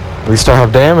 At least I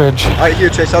have damage. Alright, here,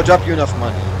 Chase. I'll drop you enough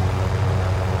money.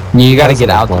 You gotta That's get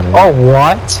not out. funny. Oh,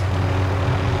 what?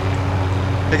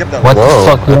 Pick up that What one. the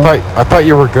Whoa! fuck, man? I thought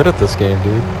you were good at this game,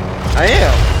 dude. I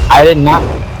am. I did not.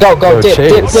 Go, Go, dip, dip,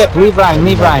 Chase. dip. Leave Ryan,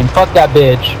 leave Ryan. Fuck that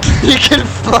bitch. You can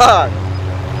fuck.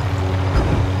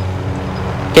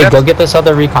 Okay, go get this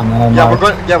other recon that I Yeah,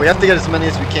 marked. we have to get as many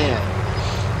as we can.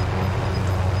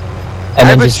 And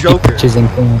I then have a just keep Joker. purchasing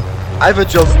things. I have a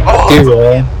joke. Oh, Do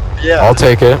it. yeah. I'll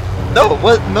take it. No,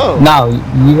 what? No. No,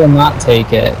 you will not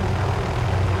take it.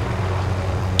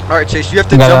 Alright, Chase, you have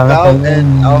to No, jump no, out no,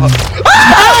 and no. I'll...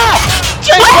 Ah!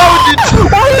 Chase, why would you do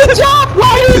Why did you jump?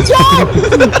 Why did you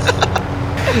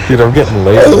jump? Dude, I'm getting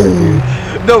lazy, dude.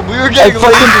 No, we were I getting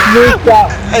fucking lazy sneaked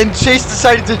out. and Chase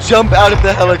decided to jump out of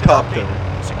the helicopter.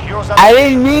 Secures I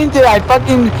didn't mean to. I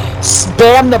fucking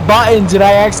spammed the buttons and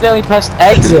I accidentally pressed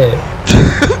exit.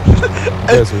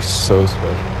 You guys are so special.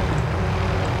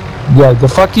 Yeah, the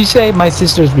fuck you say? My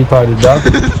sister's retarded, bro.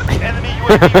 enemy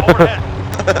UAV overhead.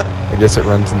 I guess it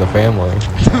runs in the family.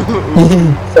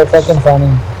 So fucking funny.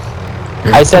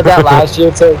 I said that last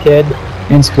year to a kid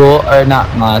in school, or not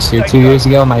last year, 2 years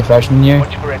ago, my freshman year,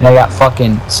 and I got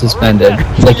fucking suspended.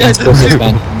 Like Yeah, in school did you-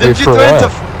 suspended. Did Wait, you for threaten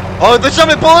what? to... Oh, there's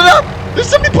somebody pulling up! There's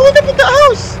somebody pulling up at the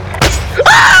house!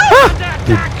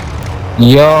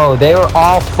 Yo, they were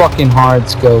all fucking hard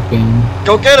scoping.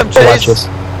 Go get him, Watch Chase! this.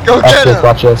 Go Watch get this, him!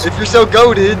 watch this. If you're so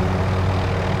goated.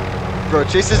 Bro,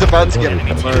 Chase is about to get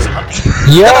Enemy murdered.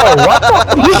 Yo, what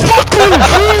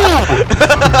the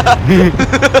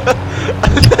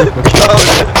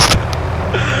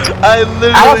I How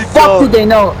literally the fuck did don't. they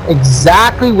know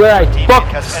exactly where I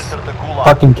Teammate has entered the gulag.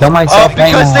 fucking kill Oh, myself right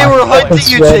because now? they were I fucking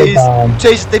hunting you, swear to Chase. God.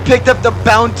 Chase, they picked up the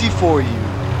bounty for you.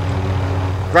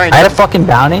 Ryan, I had a fucking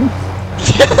bounty?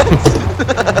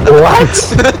 What?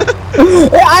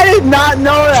 I did not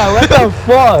know that. What the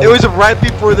fuck? it was right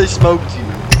before they smoked you.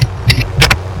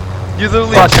 You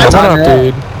literally Fuck, jumped come Come on, on, man.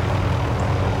 dude.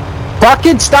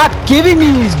 Fucking stop giving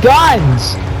me these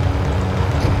guns!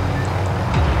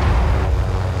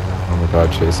 Oh my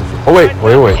god, Chase. Oh wait,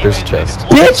 there's a chest.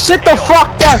 Bitch, sit the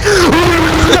fuck down!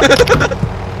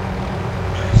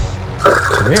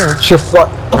 Come here. Should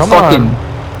Come fucking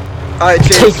Alright,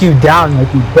 Chase. take you down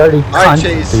like you dirty Alright, cunt.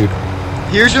 Chase. Dude,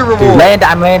 Here's your reward.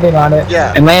 I'm landing on it.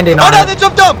 Yeah. I'm landing Oh on no, it. they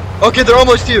jumped up! Okay, they're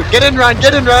almost here. Get in, Ryan.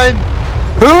 Get in, Ryan.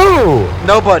 who?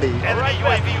 Nobody. Enemy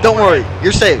UAV Don't worry. overhead.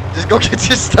 You're safe. Just go get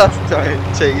your stuff. Alright,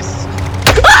 Chase.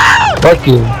 Fuck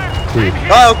you.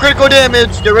 Oh, critical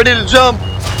damage. Get ready to jump.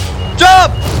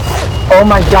 Jump! Oh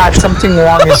my god, something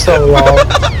wrong is so wrong.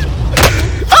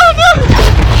 Oh no!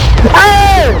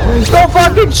 Hey! Don't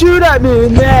fucking shoot at me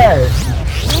in there!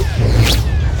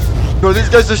 Bro, these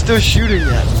guys are still shooting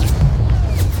at me.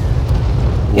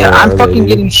 Yeah, Where I'm are fucking they?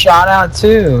 getting shot out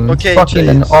too. Okay,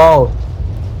 fucking Chase.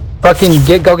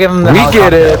 fucking go give him the We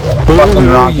get it. helicopter. Fucking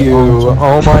Boo rocket you. launcher.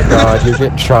 Oh my god, you're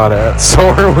getting shot at. So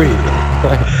are we.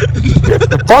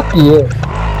 Fuck you.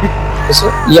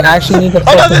 You actually need to no,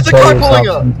 fucking there's a kill car yourself pulling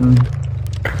up.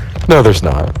 sometime. No, there's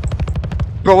not.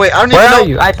 Bro, wait, I don't Where even are know.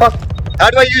 you? How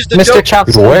do I use the Mr. joke? Chow.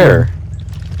 Dude, where?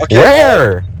 Okay.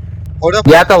 Where? Hold up.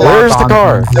 You have to lock Where's the on.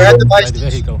 car? They're at the By buy the station.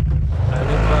 vehicle.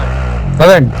 Well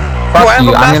then, I fuck have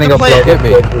you. a I'm gonna go master blow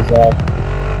plan. the bitches up.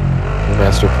 The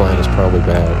master plan is probably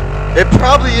bad. It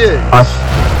probably is.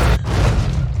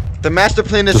 The master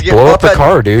plan is Just to get blow up up the at...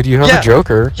 car, dude. You have Yeah. a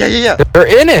Joker. Yeah. They're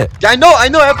in it. Yeah, I know. I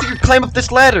have to climb up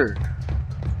this ladder.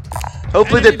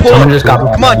 Hopefully they pull Someone up. just got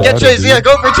Come on, get ladder, Chase. dude. Yeah,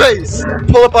 go for Chase.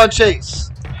 Pull up on Chase.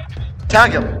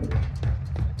 Tag him.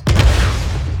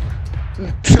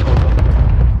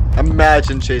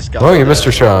 Imagine Chase got. Oh, you missed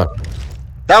your shot.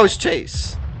 That was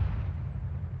Chase.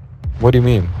 What do you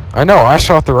mean? I know, I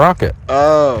shot the rocket.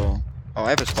 Oh. Oh, I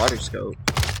have a spotter scope.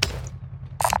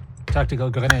 Tactical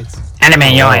grenades.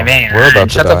 Enemy UAV. We're about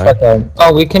to Shut the die. fuck up.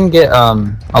 Oh, we can get a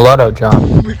lotto job.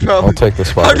 We probably. I'll take the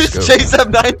How spotter does scope. Chase have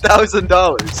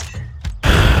 $9,000?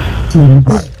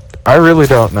 I really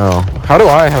don't know. How do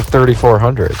I have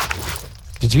 3,400?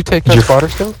 Did you take that spotter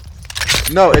scope?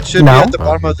 No, it should No. be at the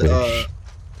bottom of the.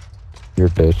 You're a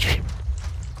bitch.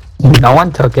 No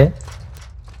one took it.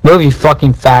 Move, you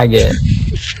fucking faggot.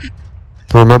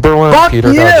 Remember when Fuck Peter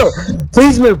you! got...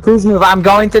 Please move, please move. I'm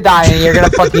going to die and you're gonna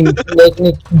fucking make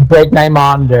me break my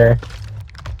monitor.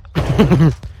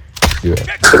 Do it.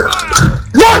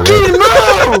 Fucking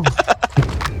move!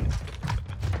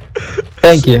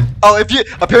 Thank you. Oh, if you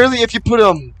put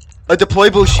a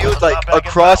deployable shield like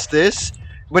across this,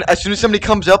 when as soon as somebody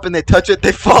comes up and they touch it,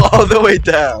 they fall all the way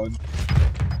down.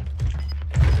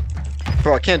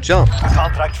 Bro, I can't jump.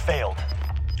 Contract failed.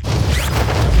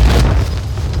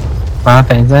 My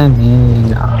things I mean.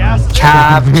 You're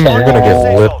gonna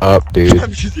get lit up, dude.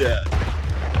 Yeah.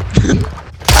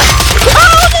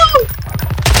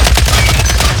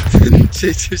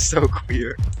 Chase, you're so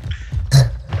queer.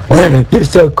 You're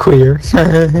so queer.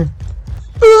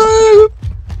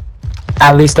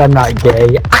 At least I'm not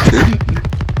gay.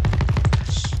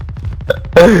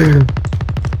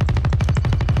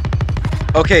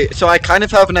 Okay, so I kind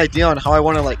of have an idea on how I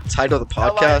want to like title the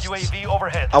Allied podcast. UAV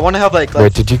overhead. I want to have like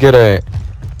Wait, did you get a...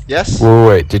 yes.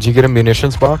 Wait, did you get a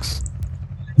munitions box?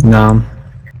 No.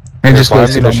 I Here, just buy a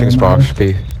wasted all my munitions money.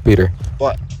 box, Peter.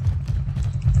 What?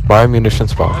 Buy a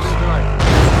munitions box.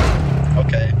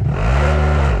 Okay.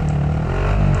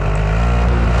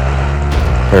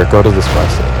 Here, go to this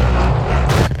box.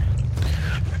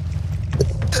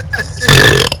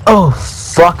 Oh,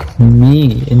 fuck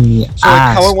me in the So like,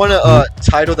 ass. how I want to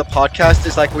title the podcast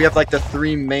is like we have like the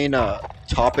three main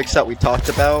topics that we talked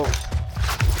about.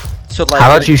 So like,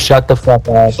 How about you shut the fuck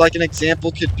up? so like an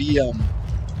example could be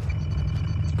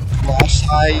class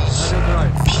size,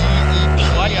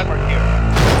 Flight PEP, armor here.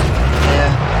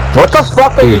 and What the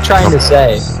fuck are you Dude, trying to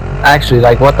say? Actually,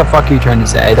 like, what the fuck are you trying to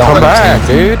say? I don't Come understand. back,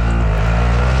 dude.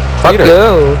 Fuck Peter.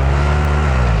 you.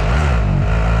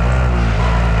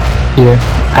 Here,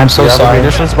 I'm so You have a sorry.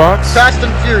 munitions box? Fast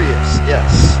and Furious.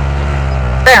 Yes.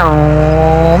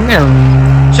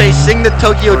 Chase, sing the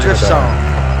Tokyo We're Drift gonna song.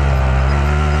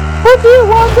 What do you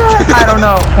want that? I don't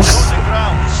know. Closing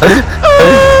ground.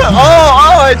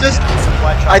 I just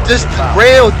Supply chopper I just inbound.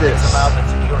 railed Takes this. them out and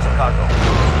secures the cargo.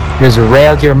 Just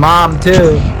railed your mom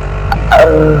too.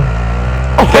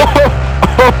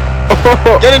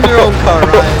 Get in your own car,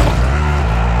 Ryan.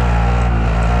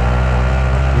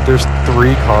 There's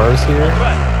 3 cars here.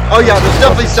 Oh yeah, there's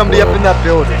definitely somebody up in that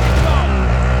building.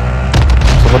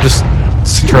 Someone just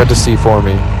tried to C4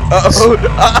 me. Uh-oh.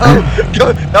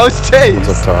 That was Chase.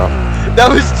 What's up top? That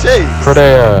was Chase. Put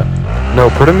a,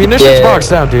 put a munitions Yeah. box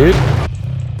down, dude.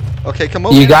 Okay, come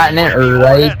over. You got in it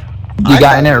right. You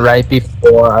got in it right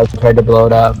before I tried to blow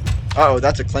it up. Uh-oh,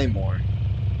 that's a claymore.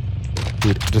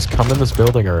 Dude, just come in this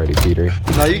building already, Peter.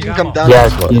 No, you can come down.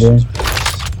 Yes, this way. Peter.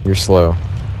 You're slow.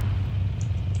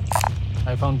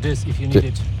 I found this if you need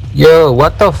it. Yo,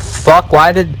 what the fuck?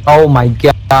 Why did? Oh my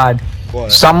god!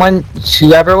 What? Someone,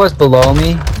 whoever was below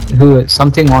me,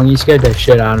 something wrong. You scared the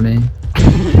shit out of me.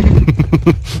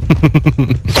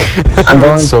 I'm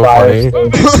going That's so fire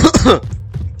funny. station.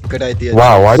 Good idea.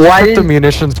 Wow, why'd you Why put the didn't-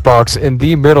 munitions box in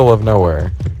the middle of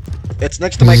nowhere? It's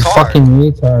next to my This car. fucking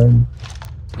retard.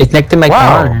 It's next to my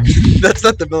Wow. car. That's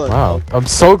not the villain. Wow, I'm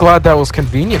so glad that was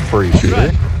convenient for you,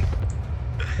 Peter.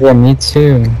 Yeah, me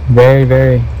too. Very,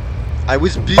 very. I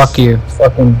was busy. Fuck you.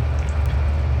 Fucking.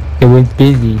 It was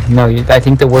busy. No, I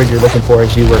think the word you're looking for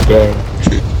is you were gay.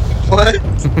 What?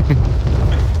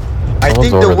 I Someone's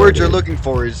think over the there, word you're dude. looking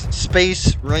for is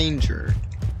Space Ranger.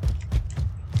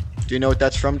 Do you know what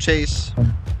that's from, Chase?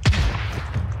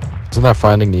 Isn't that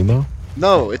Finding Nemo?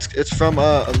 No, it's from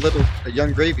a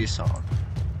Young Gravy song.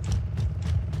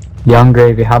 Young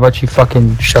Gravy. How about you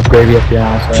fucking shove gravy up your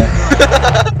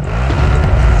ass?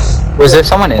 Was there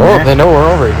someone in Oh, there? they know we're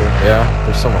over here. Yeah,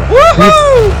 there's someone.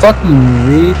 You fucking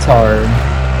retard.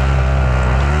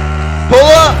 Pull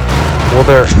up! Well,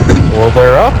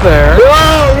 they're up there.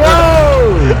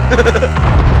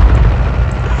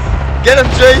 Get him,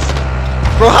 Chase!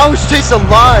 Bro, how is Chase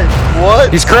alive?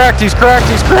 What? He's cracked. He's cracked.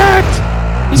 He's cracked.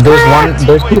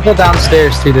 There's people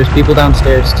downstairs too. There's people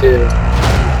downstairs too.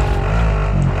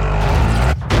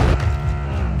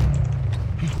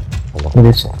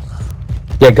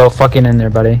 Yeah, go fucking in there,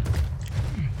 buddy.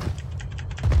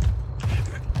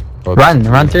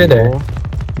 Run through there.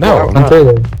 No, I'm Run not. through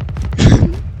there.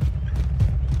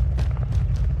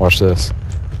 Watch this.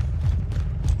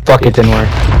 Fuck, it didn't work.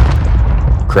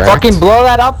 Cracked. Fucking blow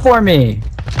that up for me.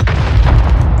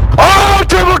 Oh,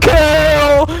 triple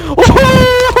kill!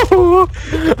 Woo!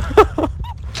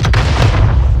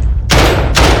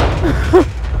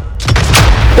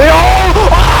 They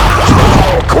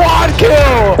all quad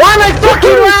kill! Why am I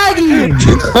fucking lagging?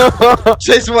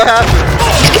 Chase, what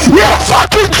happened? Yeah,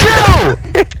 fucking kill!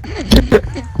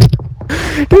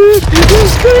 Dude, you're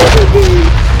screaming me!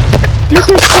 Dude,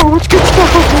 there's so much good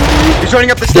stuff over me. He's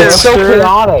running up the It's stairs. so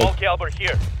chaotic. All caliber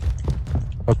here.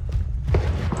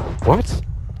 What?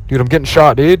 Dude, I'm getting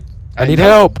shot, dude. I need know.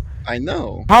 help. I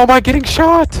know. How am I getting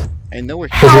shot? I know we're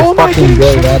Cause How you're am I fucking getting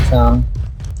good, shot? that sound.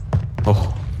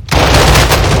 Oh.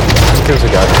 There's a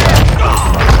guy.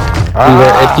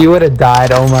 If you would have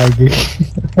died, oh my god.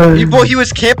 Well, he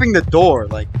was camping the door,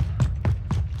 like.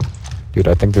 Dude,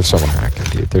 I think there's someone hacking,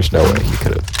 dude. There's no way he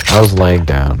could have. I was laying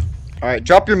down. Alright,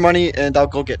 drop your money and I'll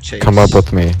go get Chase. Come up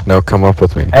with me. No, come up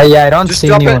with me. Hey, yeah, I don't Just see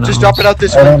drop anyone it. Just else. drop it out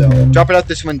this I don't window. know. Drop it out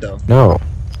this window. No.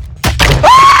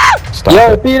 Stop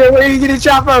Yo, it. Peter, where are you getting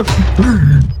shot from?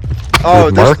 Oh,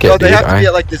 Good there's, market, oh, they dude. have to be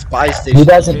at like this buy station. He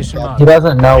doesn't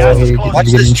know where he's Watch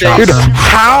getting this, shot Chase. Dude, from.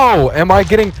 how am I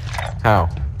getting... How?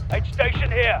 Aid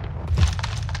station here.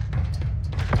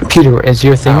 Peter, is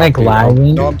your thing Ow, like dude.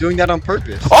 lagging? No, I'm doing that on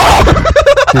purpose.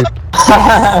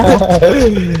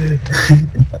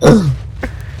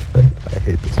 I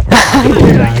hate this part.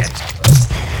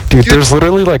 Dude, there's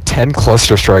literally like 10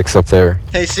 cluster strikes up there.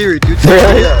 Hey Siri, dude.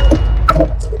 Really? Yeah.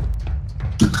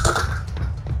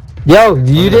 Yo,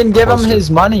 you didn't give him his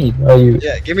money. Oh, you?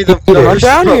 Yeah, give me the. Peter, Run first-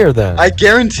 down bro, here then. I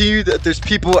guarantee you that there's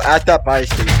people at that buy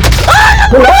station.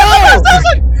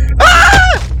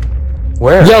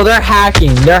 Where? Yo, they're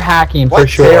hacking. They're hacking for What?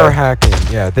 sure. They are hacking.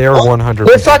 Yeah, they are What? 100%.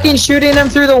 They're fucking shooting them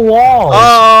through the wall.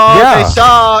 Oh, Yeah. they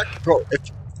suck, bro.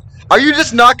 Are you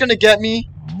just not gonna get me?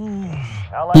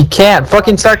 You can't.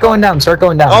 Fucking start going down. Start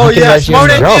going down. Oh, He can yeah, rush you smart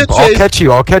in. idea. Jump! I'll Chase. catch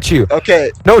you. I'll catch you.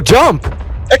 Okay. No, jump!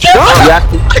 I can't. You have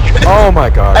to- Oh my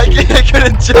god. I dude.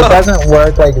 couldn't It jump. doesn't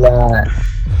work like that.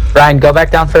 Ryan, go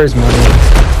back down for his money.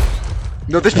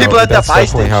 No, there's No, people at that that's buy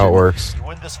definitely station. how it works. You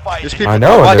win this fight. There's people. I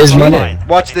know, Watch, His they're money. cheating.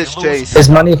 watch this, Chase. His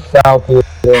money fell, Peter.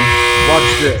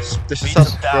 Watch this. This is Beat how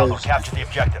them down or it goes. capture the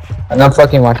objective. I'm not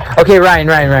fucking watching. Okay,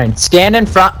 Ryan. Stand in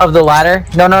front of the ladder.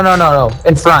 No.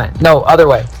 In front. No, other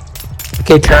way.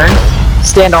 Okay, turn.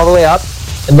 Stand all the way up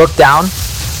and look down.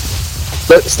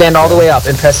 Look, stand all the way up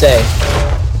and press A.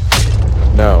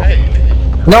 No.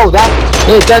 No,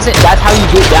 it doesn't. That's how you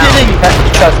get down. Kidding.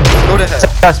 Trust me. Go to hell.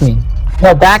 Trust me.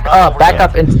 No, back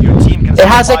up, and Your team can it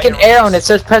has like supply an your arrow and it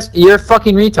says press. You're a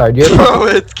fucking retard. You're. Bro,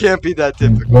 it can't be that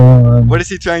difficult. I What is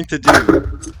he trying to do?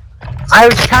 was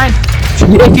trying.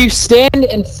 If you stand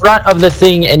in front of the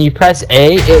thing and you press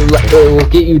A, it will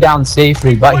get you down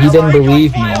safely. But he didn't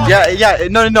believe me. Yeah,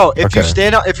 no. If you Okay.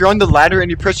 stand up, if you're on the ladder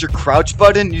and you press your crouch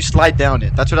button, you slide down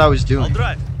it. That's what I was doing.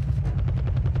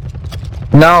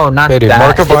 No, not Hey, dude, that.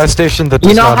 mark a buy It's- station that You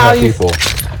does know not how have you- people.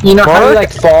 You know how you Mark?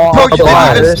 like fall Bro, off you the Buy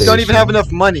ladders? don't even have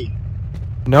enough money.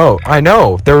 No, I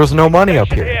know. There was no money up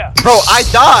here. here. Bro, I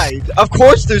died. Of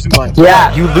course there's money.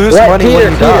 Yeah. You lose Yeah, money Peter,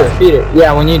 when you die. Peter.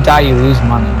 Yeah, when you die, you lose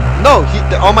money. No,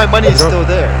 all my money is You don't- still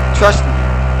there. Trust me.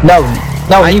 No,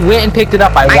 he went and picked it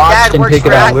up. I watched him pick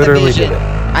it I up. literally did it.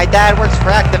 My dad works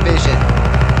for Activision.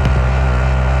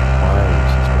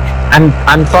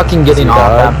 I'm fucking getting He off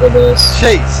died? after this.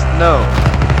 Chase, no.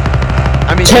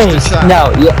 I mean, Chase, Mr. Chow.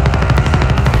 no, yeah.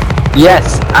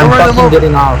 Yes, I'm run them fucking over.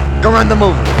 getting off. Go run them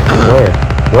over.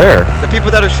 Where? The people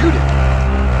that are shooting.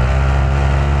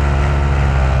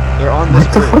 They're on this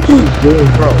bridge. Doing?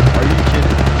 Bro, are you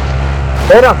kidding?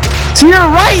 Hold up. To your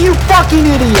right, you fucking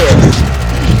idiot!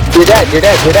 You're dead. You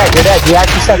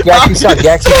actually suck. You actually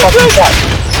fucking suck.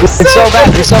 It's so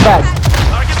bad. You're so bad.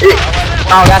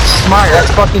 Oh, that's smart. That's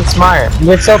fucking smart.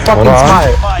 You're so fucking Hold on.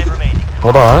 smart. 5 remaining.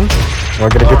 Hold on. Am I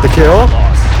gonna get the kill?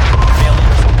 Lost.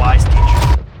 Failure is a wise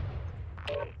teacher.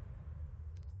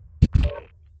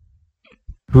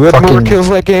 Who had more Fucking- kills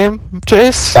that game,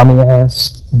 Chase?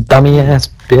 Dummy ass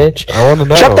bitch. I want to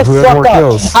know Shut the who had fuck more up.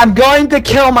 kills. I'm going to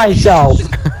kill myself.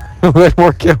 Who had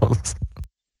more kills?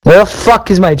 Where the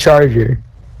fuck is my charger?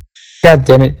 God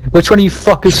damn it. Which one of you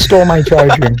fuckers stole my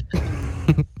charger?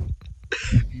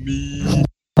 Me.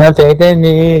 I'm taking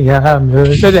me, I'm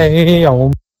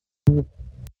today.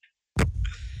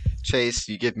 Chase,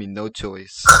 you give me no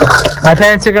choice. My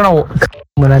parents are gonna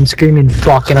when I'm screaming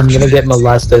fuck and I'm gonna get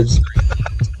molested.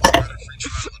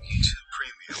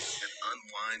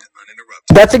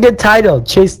 That's a good title.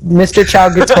 Chase Mr. Chow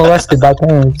gets molested by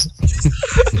parents.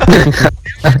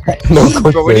 No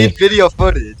Bro, we need clickbait. video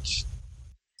footage.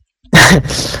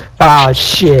 Oh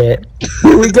shit.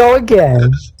 Here we go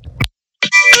again.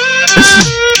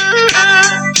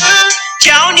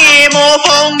 叫你莫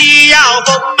疯，你要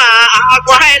疯马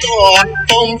快乐，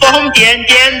疯疯癫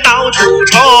癫到处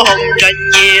冲人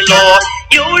一箩。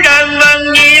有人问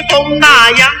你疯哪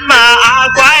样嘛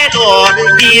快乐，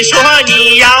你说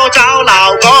你要找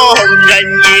老公人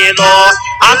一箩，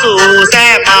啊做什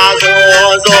么做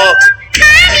做？看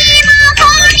你莫疯，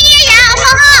你要疯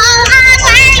快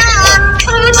乐，疯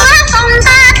疯疯的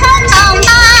疯疯疯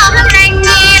人一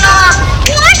箩。我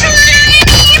说来你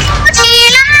不起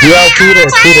来。 Yo,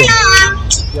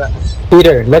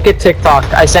 Peter, look at TikTok.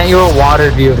 I sent you a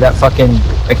water view of that fucking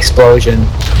explosion.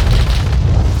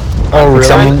 Oh,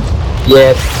 really?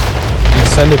 Yeah, You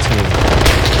send it to me.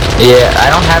 yeah. I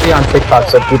don't have you on TikTok,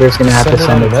 so Peter's gonna have to Send it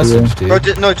send on a it to you. message, dude.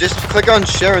 Bro, just click on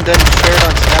share and then share it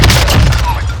on Snapchat.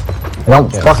 I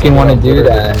don't Yeah, fucking send it want to on do Twitter,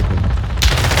 that. dude.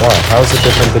 Why? How is it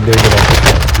different than doing it on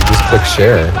TikTok? You just click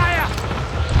share.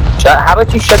 How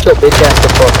about you shut your bitch ass the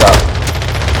fuck up?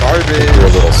 You're a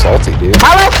Garbage. little salty, dude.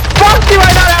 How the fuck do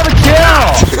I not have a kill?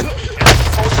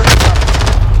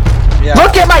 Yeah.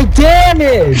 Look at my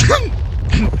damage!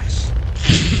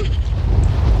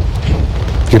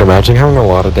 Dude, imagine having a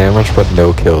lot of damage but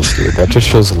no kills, dude. That just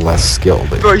shows less skill,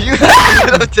 dude. Bro, you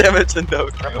have no damage and no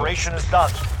kills. Preparation is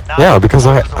done. Now Yeah, because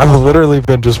I've literally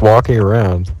been just walking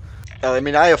around. I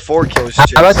mean, I have 4 kills. How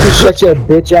about you shut your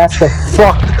bitch ass the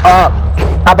fuck up?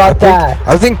 How about that?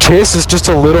 I think Chase is just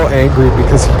a little angry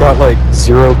because he got like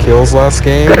 0 kills last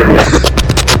game.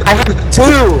 I have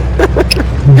 2!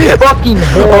 Fucking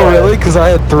hell. Oh really? Because I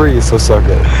had 3, so suck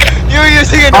it. You're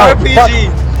using an Oh, RPG.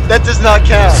 That does not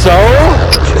count.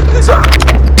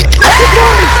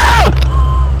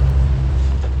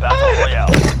 Battle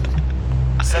Royale.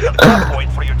 Set a top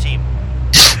point for your team.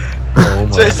 Oh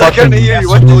my Chase, I couldn't hear you.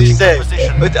 What did you say?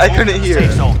 Position. I couldn't hear.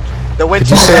 Safe zone. That went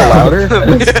Could you too say it loud.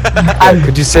 louder?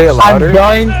 Could you say it louder?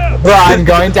 I'm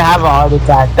going to have a heart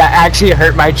attack. That actually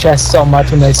hurt my chest so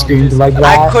much when I screamed like that.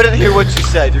 I couldn't hear what you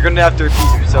said. You're gonna have to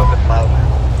repeat yourself a bit louder.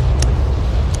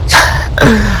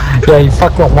 Yeah, you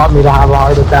fucking want me to have a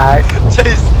heart attack.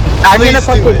 Chase, I'm please gonna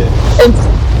do fucking. it.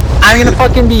 I'm gonna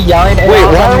fucking be yelling. And Wait, all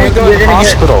of a why are sudden we going to you're gonna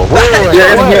hear- hospital? Wait,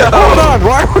 You're gonna hear- hold on,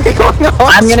 why are we going to hospital?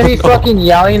 I'm gonna be fucking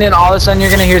yelling, and all of a sudden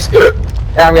you're gonna hear,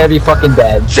 and I'm gonna be fucking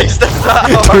dead. Chase, that's not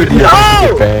hard. Dude, you're gonna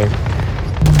No! get banged.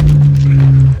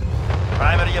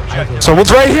 Primary objective.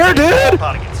 Someone's right here, dude!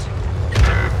 Targets.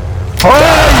 Fuck!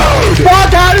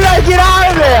 How did I get out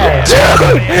of there?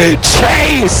 Dude!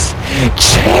 Chase!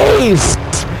 Chase!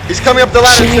 He's coming up the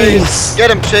ladder, Chase. Chase. Get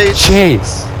him, Chase.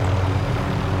 Chase!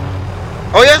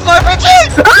 Oh, yes, sniper,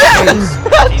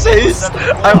 Chase! Chase,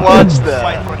 I watched Fight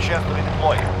that. for a chance to be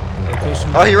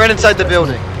deployed. Oh, he ran inside the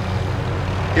building.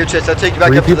 Here, Chase, I'll take you back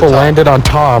 3 up to the people top. landed on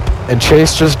top, and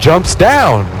Chase just jumps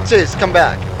down. Chase, come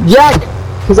back. Yeah,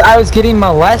 because I was getting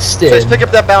molested. Chase, pick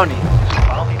up that bounty.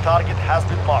 Bounty target has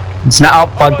been marked. It's not. Oh,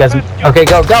 fuck doesn't. Okay,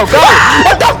 go, go, go!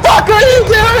 What the fuck are you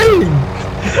doing?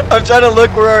 I'm trying to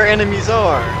look where our enemies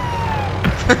are.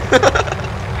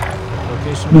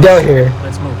 Location. Go here.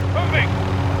 Let's move.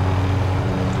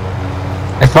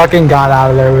 I fucking got out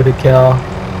of there with a kill.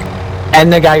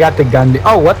 And the guy got the gun.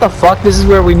 Oh, what the fuck? This is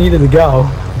where we needed to go.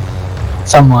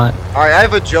 Somewhat. Alright, I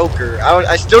have a Joker.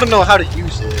 I still don't know how to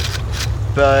use it.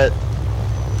 But,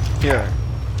 here.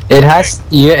 It has.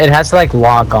 Yeah, it has to like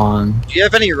lock on. Do you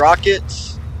have any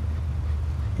rockets?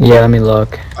 Yeah, let me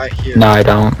look. Alright, here. No, I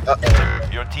don't.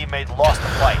 Your teammate lost the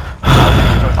fight.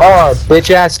 Oh,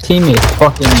 bitch ass teammate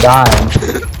fucking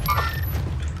died.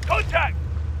 Contact!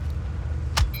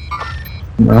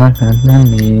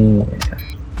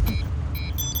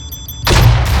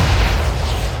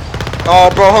 Oh,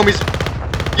 bro, homies.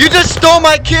 You just stole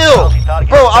my kill!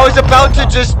 Bro, I was about to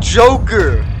just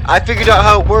Joker. I figured out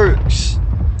how it works.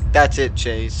 That's it,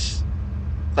 Chase.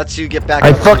 Let's see you get back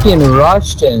I up. fucking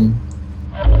rushed him.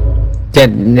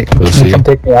 Did Nick Pussy. come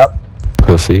pick me up?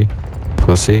 Pussy.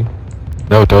 Pussy.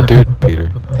 No, don't do it, Peter.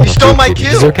 Don't stole do it, my Peter. kill.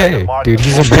 He's okay. Dude,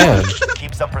 he's a man.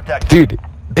 Keeps them protected. Dude.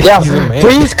 Yeah, He's a man.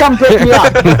 please come pick me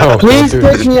up. No, Please don't do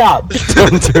pick it. me up.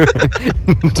 Don't do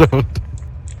it. Don't.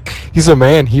 He's a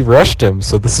man. He rushed him,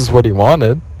 so this is what he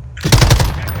wanted.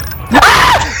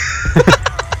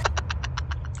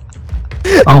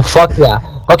 Oh fuck yeah.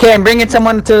 Okay, I'm bringing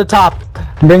someone to the top.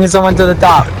 I'm bringing someone to the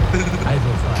top. I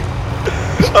will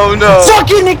fight. Oh no.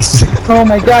 Fucking oh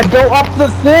my god, go up the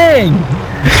thing.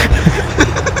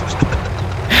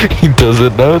 He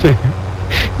doesn't know, dude.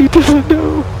 He doesn't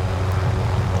know.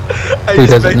 I'm Who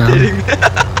doesn't know? spectating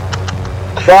that.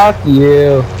 Fuck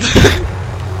you.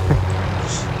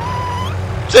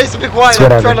 Chase, be quiet. It's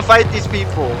I'm trying to fight these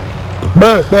people.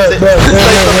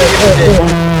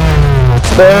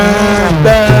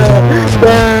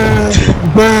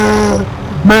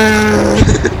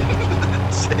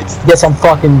 Guess I'm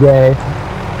fucking gay.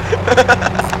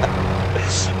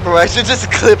 Bro, I should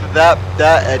just clip that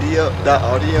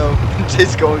audio.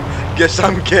 Chase going, guess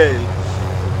I'm gay.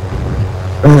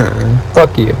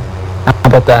 Fuck you. How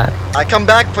about that? I come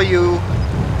back for you.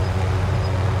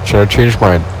 Should I change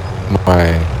my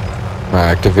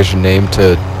Activision name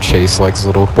to Chase Likes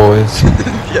Little Boys?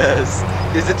 Yes,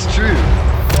 because it's true.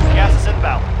 Gas is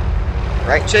inbound.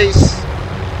 Right, Chase?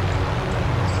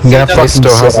 You gotta See, He fucking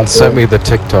still sit hasn't up sent there. me the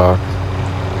TikTok.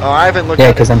 Oh, I haven't looked Yeah,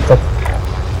 at because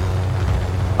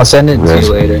I'll send it to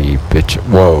you later. Recipe, bitch.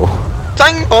 Whoa.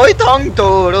 Tang boy tang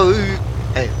toro.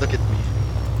 Hey, look at me.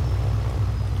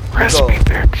 Recipe, Go.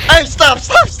 bitch. Hey, stop!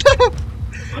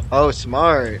 Oh,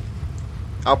 smart.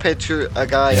 I'll picture a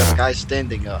guy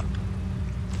standing up.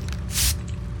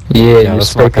 Yeah, Yeah,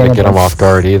 that's not gonna get him off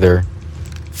guard either.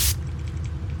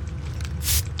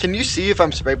 Can you see if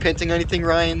I'm spray painting anything,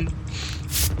 Ryan?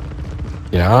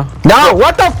 Yeah? No,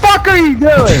 what the fuck are you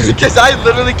doing? Because I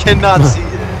literally cannot see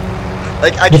it.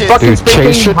 Like, I You can't. fucking Dude,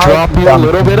 Chase should drop you a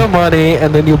little bit of money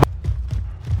and then you.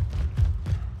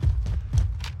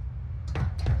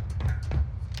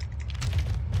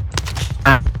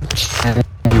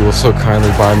 You will so kindly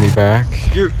buy me back.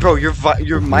 Your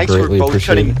mics were Greatly both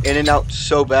cutting appreciated. in and out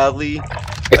so badly. If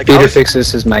Like, I Peter was-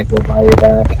 fixes his mic, we'll buy you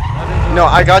back. No,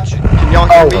 I got you. Can y'all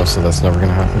hear Oh, me? so that's never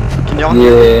gonna happen. Can y'all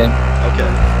hear me? Yeah, Okay.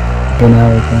 for now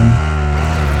we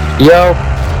can. Yo.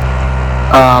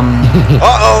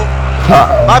 Uh-oh.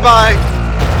 Bye-bye.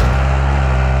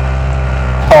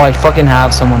 Oh, I fucking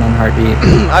have someone on Heartbeat.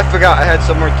 I forgot I had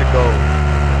somewhere to go.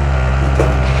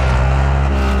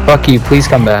 Fuck you, please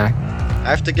come back. I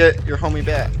have to get your homie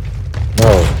back.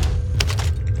 No.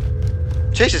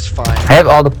 Chase is fine. I have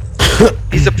all the.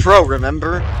 He's a pro,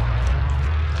 remember?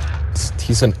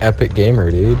 He's an epic gamer,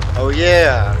 dude. Oh,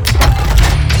 yeah.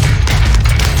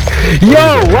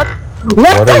 Yo, what?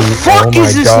 What the are you- fuck oh my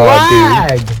is this God,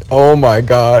 lag? Oh my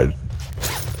god.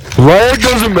 Lag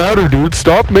doesn't matter, dude.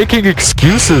 Stop making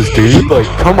excuses, dude. Like,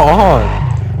 come on.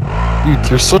 Dude,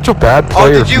 you're such a bad Oh,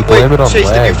 player did if you you blame wait, it on Chase,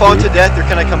 lag, did you fall dude. to death or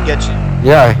can I come get you?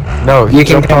 Yeah, no, he You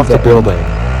can jumped come off the get me. building.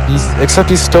 Except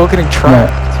he's still getting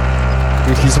trapped.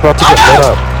 Dude, he's about to get lit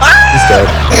up. He's dead.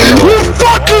 You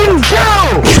fucking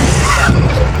kill!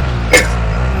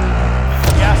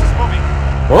 Gas is moving.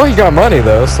 Well, he got money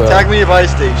though, so Tag me at buy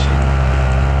station.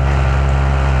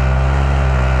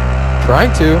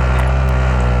 trying to.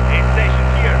 Aid station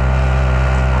here.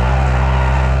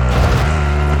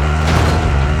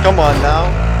 Come on now.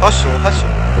 Hustle, hustle.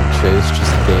 But Chase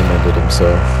just game ended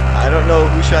himself. I don't know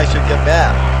who I should get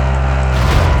back.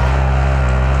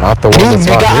 Not the one that's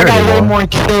not here I got way anymore. more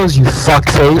kills, you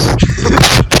fuckface.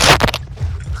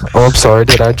 Oh, I'm sorry.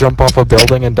 Did I jump off a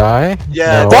building and die?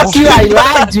 Yeah, No. Fuck you, I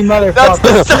lagged, you That's motherfucker.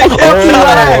 the second Fuck you, time.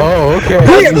 lag. Oh, okay.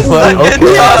 Second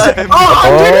Okay. time.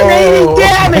 180 Oh.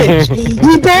 damage!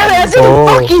 He barely has any Oh.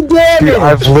 fucking damage! Dude,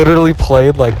 I've literally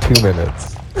played like 2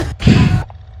 minutes.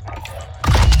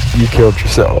 You killed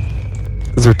yourself.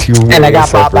 Those are two and I really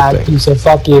got bought separate back, things. so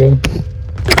fuck you.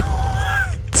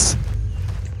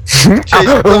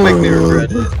 Chase, don't make me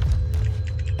regret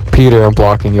it. Peter, I'm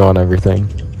blocking you on everything.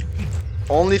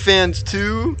 OnlyFans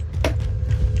 2?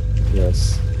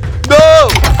 Yes. No!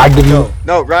 I give you,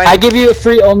 No, Ryan. I give you a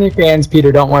free OnlyFans,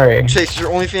 Peter. Don't worry. Chase, your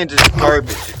OnlyFans is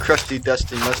garbage. Crusty,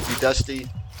 dusty, musty, dusty.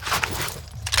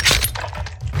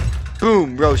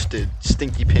 Boom, roasted.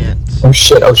 Stinky pants. Oh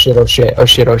shit! Oh shit! Oh shit! Oh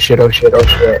shit! Oh shit! Oh shit! Oh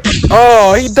shit!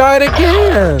 Oh, he died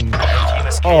again! Team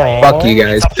is Oh. KIA. Fuck you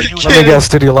guys. It's up to you Let me guess,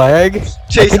 did he lag?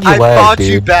 Chase, think you I lagged, bought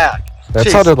you dude. back. That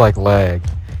Chase, sounded like lag.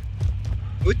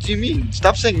 what do you mean?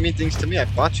 Stop saying mean things to me. I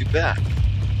bought you back.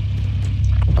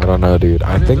 I don't know, dude.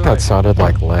 I think that sounded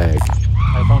like lag.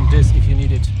 I found this if you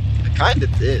need it. It kinda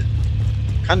did.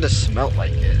 Kinda smelt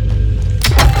like it.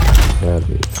 Yeah,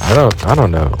 dude. I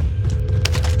don't know.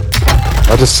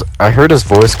 I heard his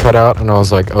voice cut out and I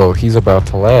was like, oh, he's about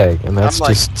to lag, and that's I'm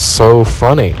like- just so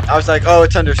funny. I was like, oh,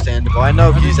 it's understandable. I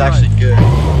know he's actually good.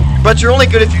 But you're only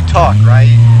good if you talk,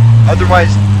 right?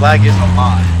 Otherwise, lag is a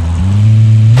lie.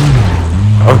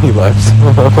 Oh, he left.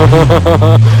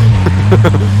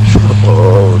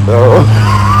 Oh no.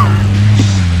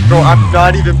 Bro, I'm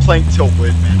not even playing till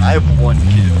win, man. I have 1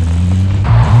 kill.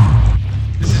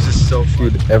 This is just so fun.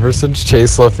 Dude, ever since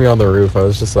Chase left me on the roof, I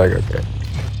was just like, okay.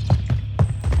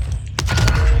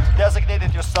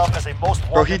 Designated yourself as a most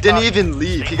wanted Bro, he didn't target. even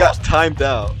leave. Stay He got close. timed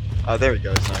out. Oh, there we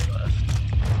go. It's not left.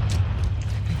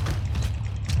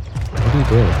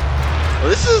 doing? Well,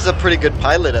 this is a pretty good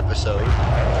pilot episode.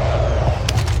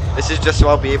 This is just so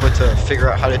I'll be able to figure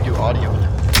out how to do audio now.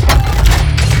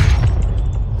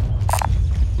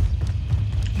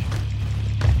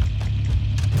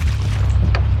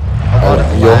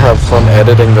 You'll have fun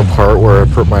editing the part where I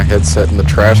put my headset in the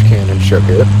trash can and shook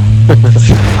it.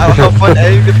 I'll have fun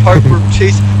editing the part where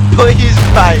Chase put his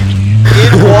bike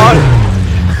in water.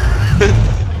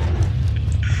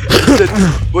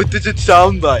 What does it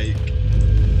sound like?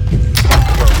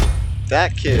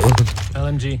 That kid.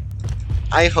 LMG.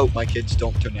 I hope my kids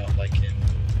don't turn out like him.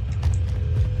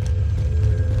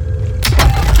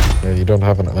 Yeah, you don't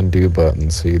have an undo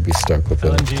button, so you'd be stuck with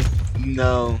it. LMG.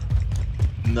 No.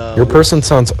 No. Your person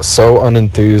sounds so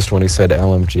unenthused when he said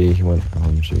LMG. He went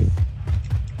LMG.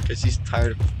 Because he's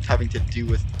tired of having to deal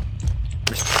with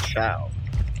Mr. Chow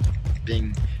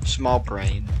being small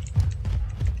brain.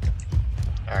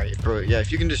 Alright, bro. Yeah,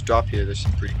 if you can just drop here, there's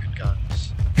some pretty good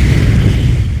guns.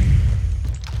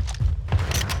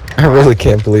 I really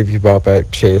can't believe you brought back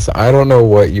Chase. I don't know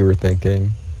what you were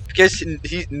thinking. Because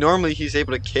normally he's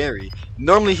able to carry.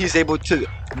 Normally he's able to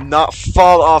not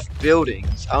fall off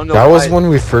buildings. I don't know. That was why. when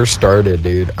we first started,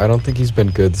 dude. I don't think he's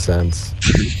been good since.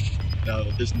 No,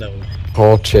 there's no way.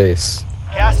 Call Chase.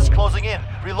 Gas is closing in.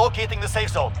 Relocating the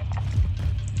safe zone.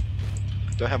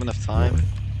 Do I have enough time?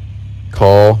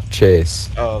 Call Chase.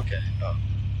 Oh, okay. Oh.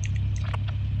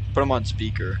 Put him on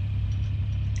speaker.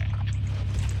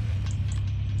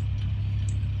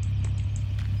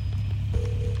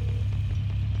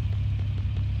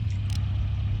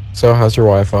 So, how's your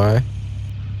Wi-Fi?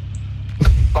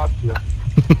 Fuck you.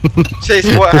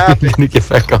 Chase, what happened? Can you get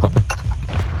back on?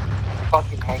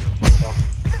 Fucking hang myself.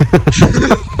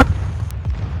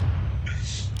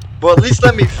 Well, at least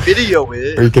let me video Are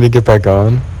it. you gonna get back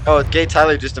on? Oh, Gay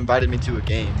Tyler just invited me to a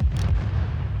game.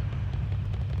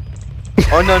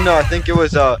 Oh no, I think it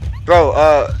was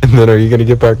bro, And then are you gonna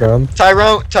get back on?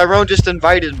 Tyrone just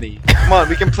invited me. Come on,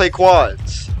 we can play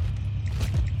quads.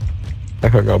 I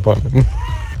hung up on him.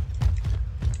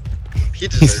 He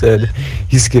He said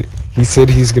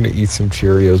he's gonna eat some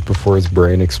Cheerios before his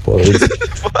brain explodes.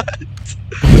 What?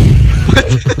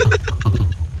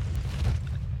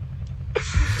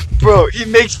 Bro, he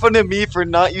makes fun of me for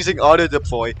not using auto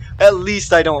deploy. At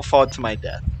least I don't fall to my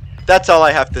death. That's all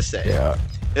I have to say. Yeah.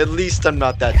 At least I'm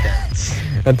not that dense.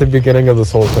 At the beginning of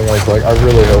this whole thing, I was like, I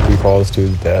really hope he falls to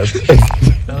his death.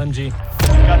 LMG.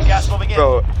 Got gas moving in.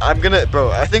 Bro,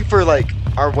 I think for like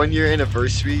our 1 year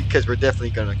anniversary, because we're definitely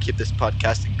gonna keep this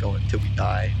podcasting going until we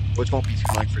die, which won't be too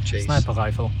long for Chase. Sniper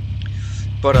rifle.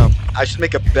 But I should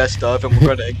make a best of, and we're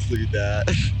gonna include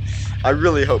that. I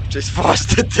really hope Chase falls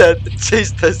to death.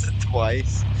 Chase does it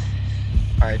twice.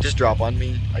 All right, just drop on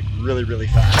me, like really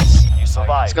fast. You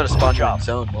survived. It's gonna Good spawn you in job.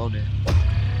 zone, won't it?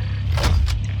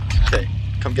 Okay,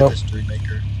 come get Nope. this dream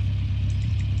maker.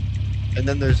 And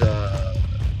then there's a.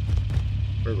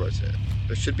 Where was it?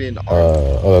 There should be an arm.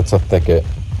 Oh, that's a thicket.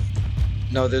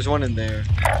 No, there's one in there.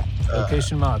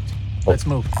 Location marked. Let's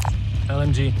move.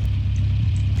 LMG.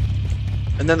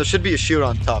 And then there should be a shield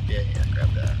on top. Yeah,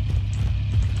 grab that.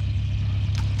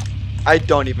 I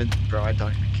don't even care if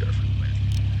we win.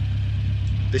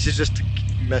 This is just to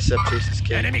mess up Chase's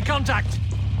game. Enemy contact.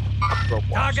 Bro,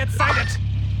 watch Target this. sighted.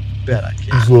 Bet I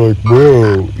He's can. like,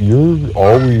 bro, you're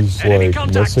always Enemy like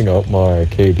contact. messing up my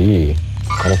KD.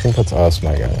 I don't think that's us,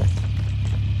 my guy.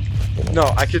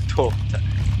 No, I could totally.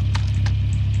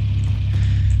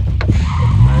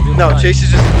 I do No, fine. Chase is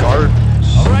just garbage.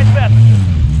 All right, Ben.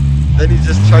 Then he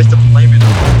just tries to blame it on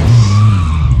us.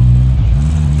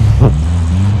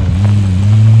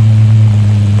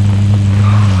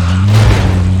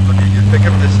 Okay, you pick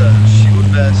up this shield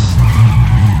vest.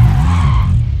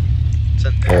 It's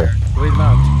in there. Read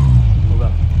marked. Hold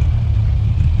up.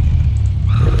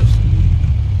 There it is.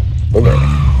 Okay.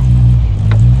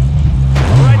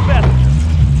 All right, Ben.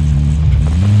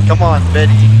 Come on,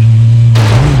 Betty.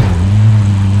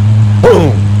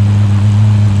 Boom!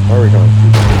 Where are we going?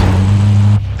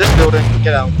 This building,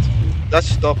 get out. That's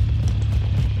stop.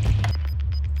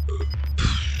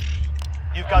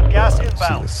 You've got gas See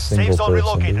inbound. this Safe single zone person,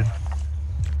 relocated.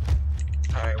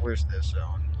 dude. Alright, where's this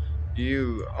zone?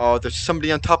 Oh, there's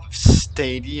somebody on top of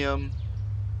stadium.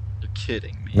 You're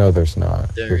kidding me. No, there's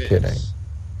not. There You're is. kidding.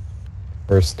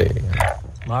 Or stadium.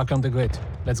 Mark on the grid.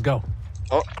 Let's go.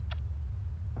 Oh.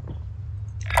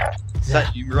 Is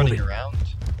that you running around?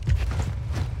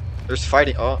 There's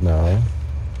fighting. Oh, No.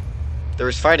 there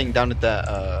was fighting down at that.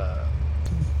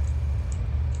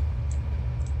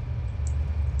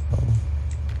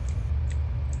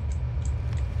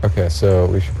 Okay, so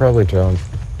we should probably jump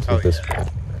to Oh, this yeah.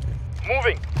 bit.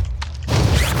 Moving.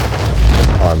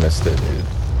 Oh, I missed it, dude.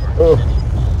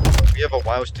 We have a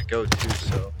while to go too,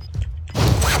 so.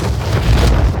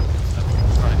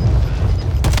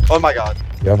 Oh my god.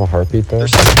 You have a heartbeat though?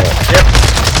 There's something. Yep.